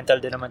sentimental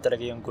din naman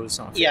talaga yung goals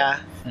ng film.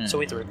 Yeah. So,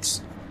 it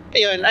works.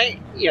 Ayun.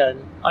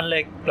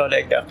 Unlike Lola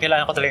Egda,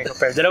 kailangan ko talaga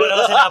i-compare. Dalawa lang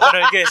kasi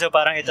napanood ko so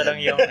parang ito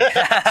lang yung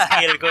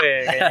skill ko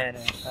ganyan.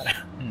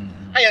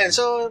 Ayan,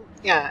 so,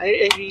 yeah,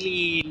 I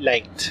really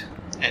liked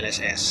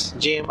LSS.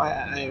 Jim,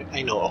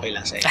 I know, okay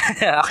lang sa'yo.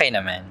 Okay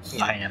naman.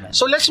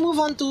 So, let's move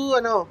on to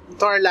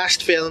our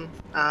last film.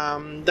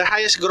 The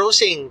highest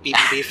grossing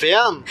PBB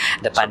film.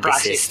 The Panty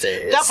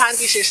Sisters. The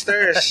Panty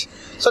Sisters.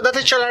 So, the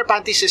titular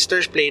Panty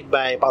Sisters played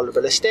by Paulo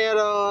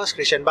Ballesteros,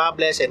 Christian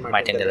Bables, and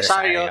Martin Del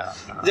Rosario.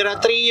 They're a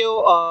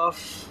trio of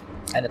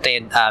the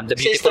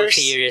Beautiful sisters.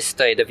 Series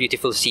to the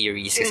Beautiful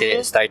Series kasi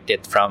it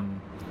started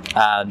from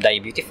Die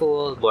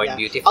Beautiful, Born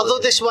Beautiful. Although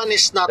this one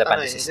is not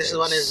this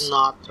one is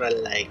not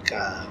like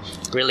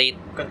related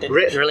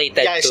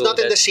it's to not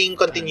in the same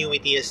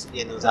continuity as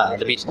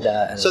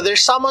so they're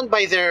summoned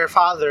by their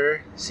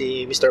father,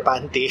 si Mr.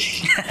 Panty.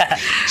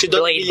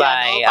 Played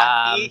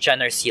by John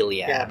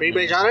Arcilla. Yeah, played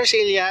by John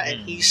Arcilla,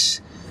 and he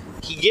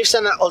gives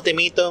an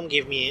ultimatum: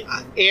 give me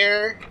an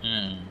heir,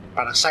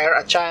 parang sire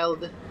a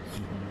child,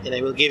 and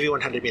I will give you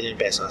 100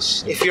 million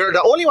pesos. If you're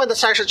the only one that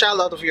sires a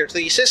child out of your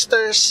 3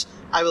 sisters,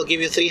 I will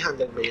give you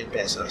 300 million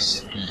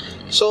pesos.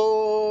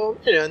 So,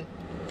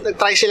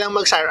 nag-try silang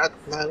mag-sire at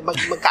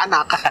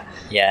magkaanak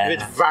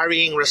with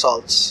varying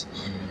results.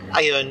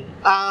 Ayun.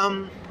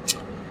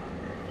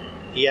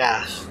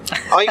 Yeah.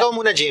 O, ikaw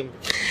muna, Jim.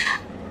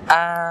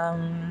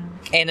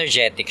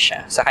 Energetic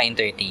siya, saka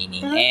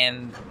entertaining.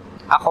 And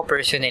ako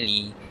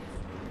personally,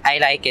 I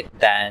like it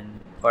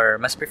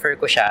or mas prefer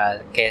ko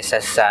siya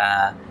kesa sa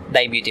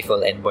Die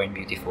Beautiful and Born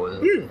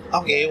Beautiful.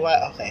 Okay,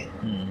 okay.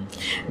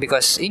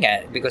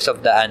 Because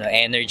of the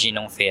energy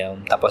ng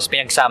film, tapos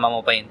pinagsama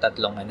mo pa yung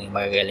tatlong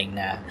magagaling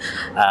na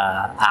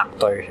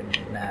actor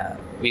na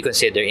we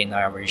consider in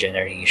our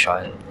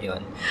generation.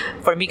 Yun.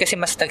 For me kasi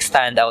mas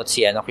nag-stand out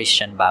si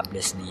Christian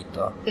Bables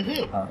dito.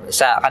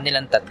 Sa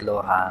kanilang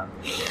tatlo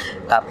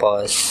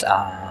tapos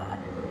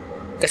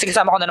kasi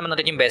kasama ko na naman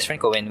ulit yung best friend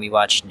ko when we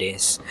watched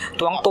this.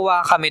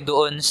 Tuwang-tuwa kami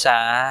doon sa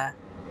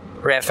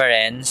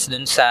reference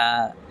dun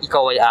sa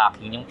Ikaw Ay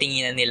Akin, yung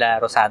tinginan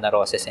nila Rosana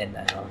Roses and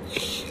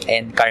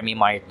Carmi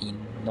Martin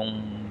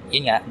nung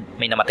yun nga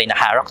may namatay na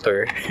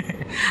character.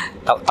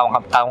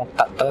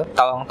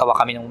 Tawang-tawa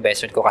kami ng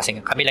best friend ko kasi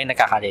kami lang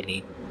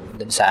nakaka-relate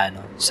dun sa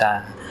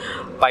sa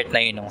part na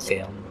yun ng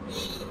film.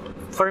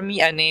 For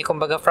me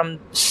kumbaga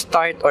from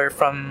start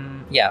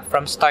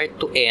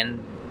to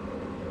end,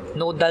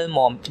 no dull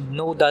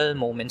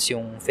moments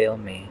yung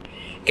film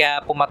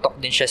Kaya pumatok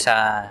din siya sa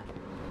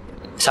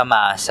sa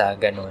masa,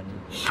 ganun.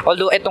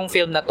 Although, etong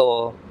film na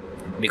to,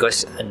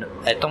 because,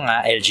 eto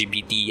nga,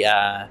 LGBT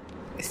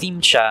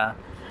themed siya,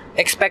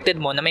 expected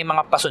mo na may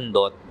mga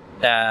pasundot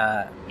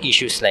na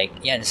issues like,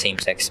 yan,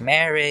 same-sex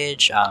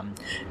marriage,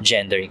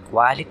 gender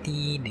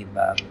equality, di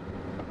ba?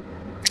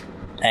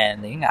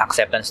 And yung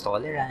acceptance,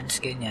 tolerance,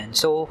 ganyan.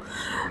 So,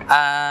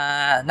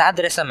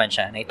 na-address naman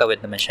siya, naitawid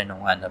naman siya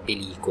nung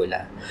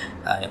pelikula.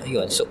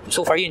 Yun.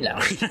 So far, yun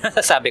lang.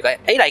 Sabi ko,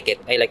 I like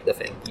it. I like the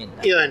film.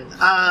 Yun.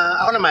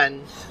 Ako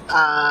naman,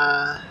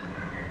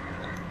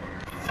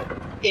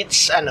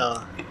 it's,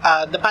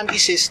 The Panty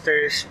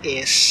Sisters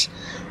is,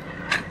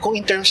 kung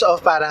in terms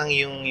of parang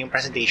yung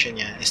presentation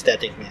niya,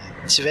 aesthetic niya,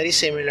 it's very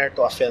similar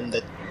to a film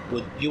that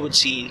you would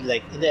see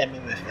like in the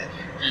MMFF.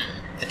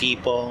 Na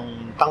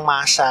tipong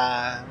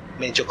pangmasa,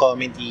 medyo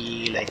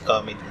comedy, light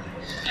comedy.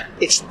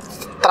 It's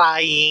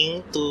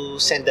trying to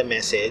send a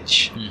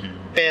message.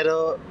 Mm-hmm.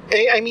 Pero,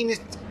 I mean,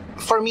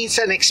 for me,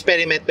 it's an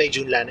experiment by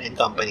Junlan and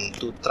company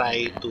to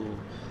try to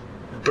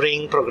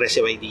bring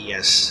progressive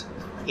ideas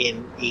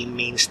in a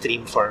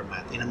mainstream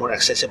format, in a more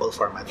accessible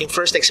format. Yung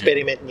first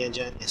experiment niya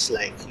dyan is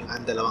like yung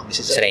ang dalawang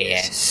Mrs.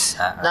 Reyes.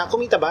 Na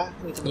kumita ba?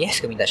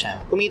 Yes, kumita siya.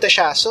 Kumita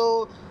siya.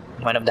 So,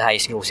 one of the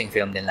highest grossing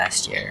film din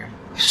last year.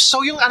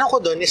 So, yung ko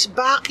dun is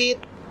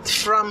bakit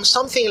from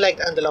something like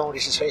ang dalawang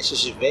Mrs. Reyes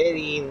is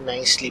very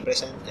nicely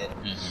presented,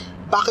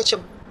 bakit siya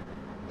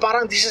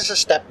parang this is a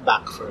step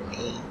back for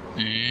me.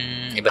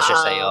 Iba siya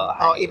sa'yo.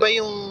 Iba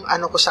yung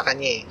ko sa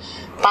kanya eh.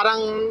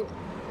 Parang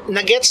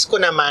nagets ko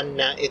naman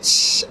na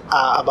it's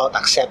about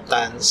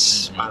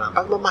acceptance. Parang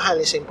pagmamahal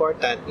is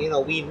important. You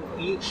know,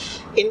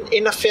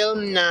 in a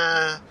film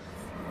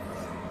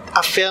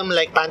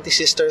like Panty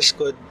Sisters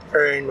could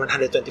earn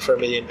 124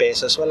 million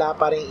pesos, wala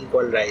pa rin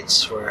equal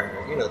rights for,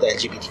 the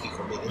LGBTQ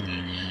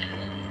community.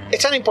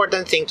 It's an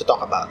important thing to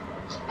talk about.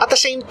 At the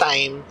same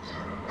time,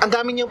 ang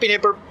dami niyang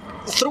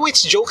through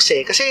its jokes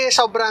kasi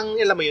sobrang,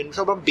 alam mo yun,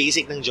 sobrang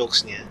basic ng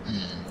jokes niya.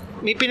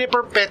 May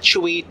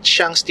piniperpetuate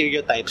siyang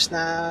stereotypes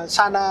na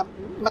sana,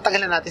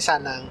 matagal na natin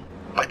sanang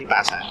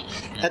paglipasan.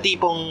 Na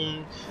tipong,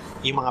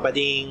 yung mga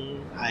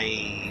bading ay,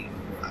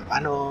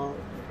 parang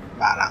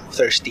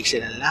thirsty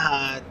silang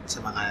lahat sa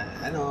mga,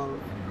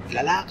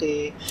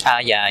 lalaki.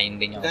 Yeah,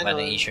 yun din yung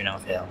issue ng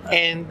film.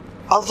 And,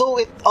 although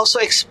it also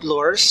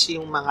explores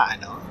yung mga,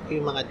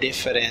 yung mga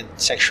different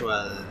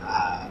sexual,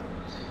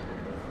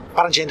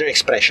 parang gender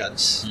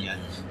expressions.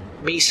 Yan.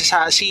 May isa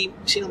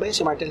sino ba yun?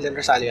 Si Martin Del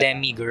Rosario?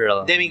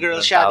 Demi-girl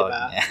siya, di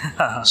ba?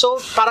 So,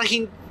 parang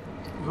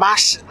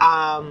mas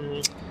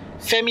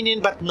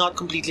feminine but not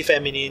completely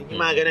feminine. Yung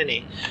mga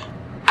ganun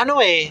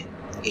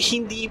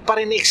hindi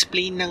pa rin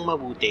explain ng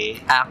mabuti.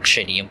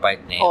 Actually, yung part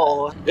na yun.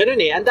 Oo,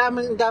 ganun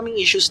Ang daming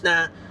issues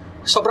na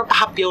sobrang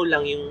pahapyaw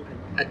lang yung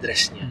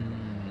address niya.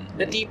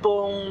 Na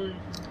tipong,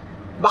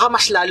 baka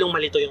mas lalong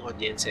malito yung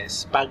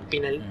audiences pag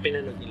pinanood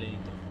nila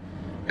ito.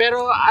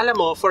 Pero alam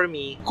mo, for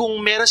me,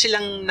 kung meron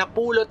silang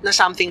napulot na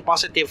something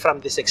positive from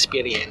this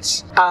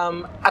experience,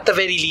 at the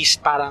very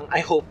least, parang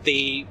I hope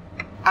it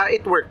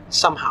worked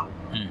somehow.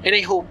 And I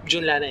hope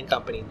Junlana and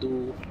company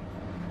do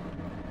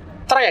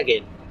try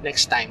again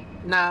next time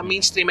na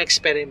mainstream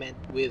experiment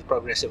with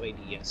progressive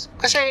ideas.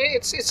 Kasi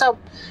it's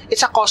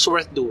a cause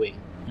worth doing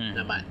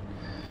naman.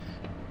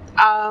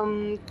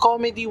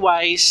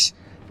 Comedy-wise,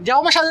 hindi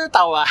ako masyado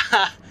natawa.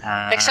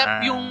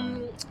 Except yung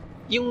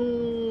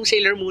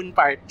Sailor Moon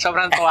part,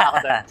 sobrang tawa ako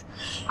doon.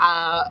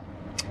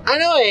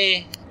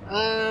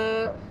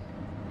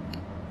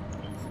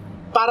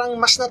 Parang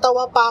mas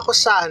natawa pa ako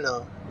sa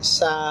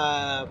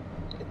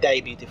Die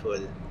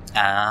Beautiful.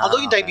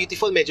 Although yung Die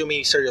Beautiful, medyo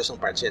may seryosong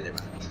parts yan, di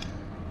ba?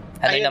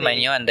 Naman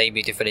yun, Die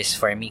Beautiful is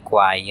for me,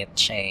 quiet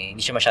siya eh.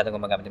 Hindi siya masyadong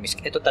gumagamit ng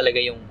music. Ito talaga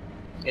yung...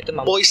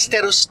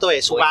 boisterous to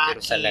suwaki.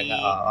 Boisterous talaga,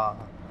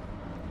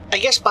 I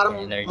guess parang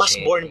energy. Mas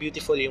Born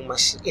Beautiful yung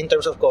mas, in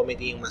terms of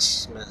comedy, yung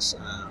mas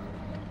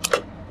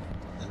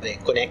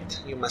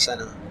connect, yung mas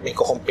may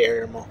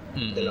ko-compare mo,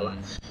 dalawa.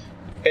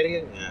 Pero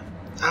yun nga,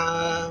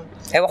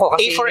 ewan ko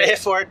kasi... A for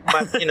effort,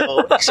 but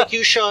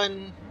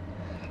execution,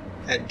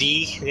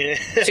 D.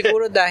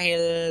 Siguro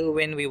dahil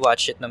when we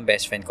watch it ng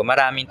best friend ko,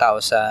 maraming tao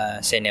sa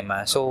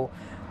cinema. So,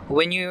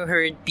 when you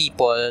heard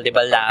people, di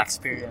ba,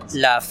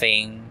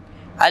 laughing,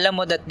 alam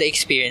mo that the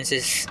experience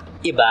is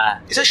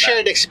iba. It's a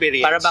shared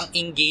experience. Para bang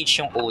engage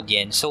yung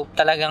audience. So,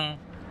 talagang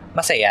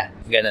masaya.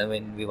 Ganun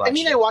when we watch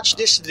I watched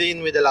this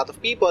din with a lot of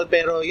people,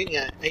 pero yun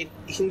nga,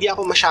 hindi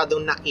ako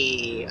masyadong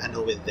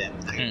with them,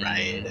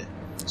 naki-ride.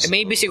 So,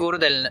 maybe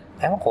siguro dahil,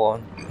 ewan ko,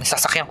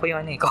 nasasakyan ko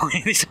yun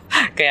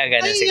kaya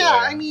ganun siguro.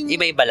 Yeah,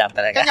 iba-iba lang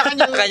talaga.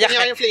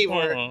 Kanya-kanyang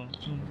flavor.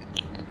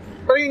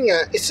 Pero yun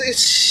nga, it's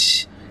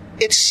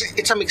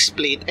a mixed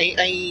plate.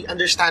 I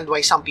understand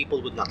why some people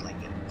would not like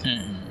it.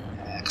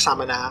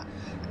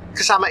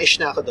 Kasama-ish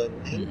na ako doon.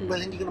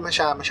 Well, hindi ko naman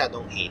siya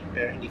masyadong hate,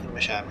 pero hindi ko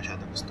naman siya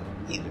masyadong gusto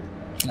either.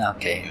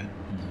 Okay.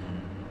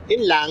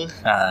 Yun lang.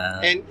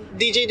 And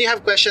DJ, do you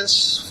have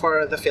questions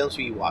for the films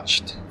we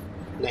watched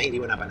na hindi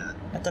mo napanood?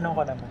 Natanong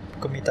ko naman.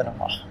 Kumitanong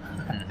ko.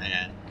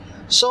 Ayan.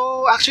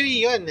 So, actually,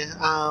 yun.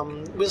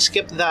 We'll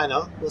skip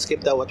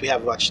the what we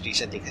have watched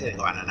recently kasi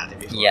nagawa na natin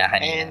before. Yeah,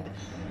 kanina. And,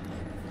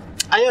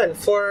 ayun,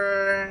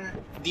 for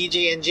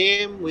DJ and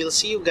Jim, we'll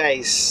see you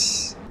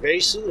guys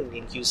very soon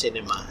in Q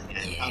Cinema.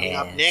 And coming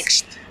up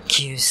next,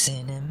 Q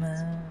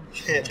Cinema.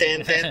 10.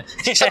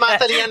 Si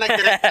Samantha Lee ang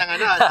nag-direct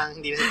ng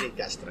hindi na si Jade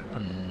Castro.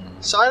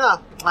 So,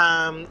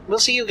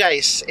 we'll see you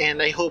guys, and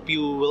I hope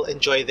you will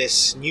enjoy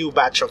this new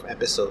batch of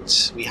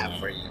episodes we have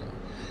for you.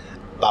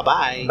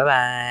 Bye-bye!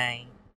 Bye-bye!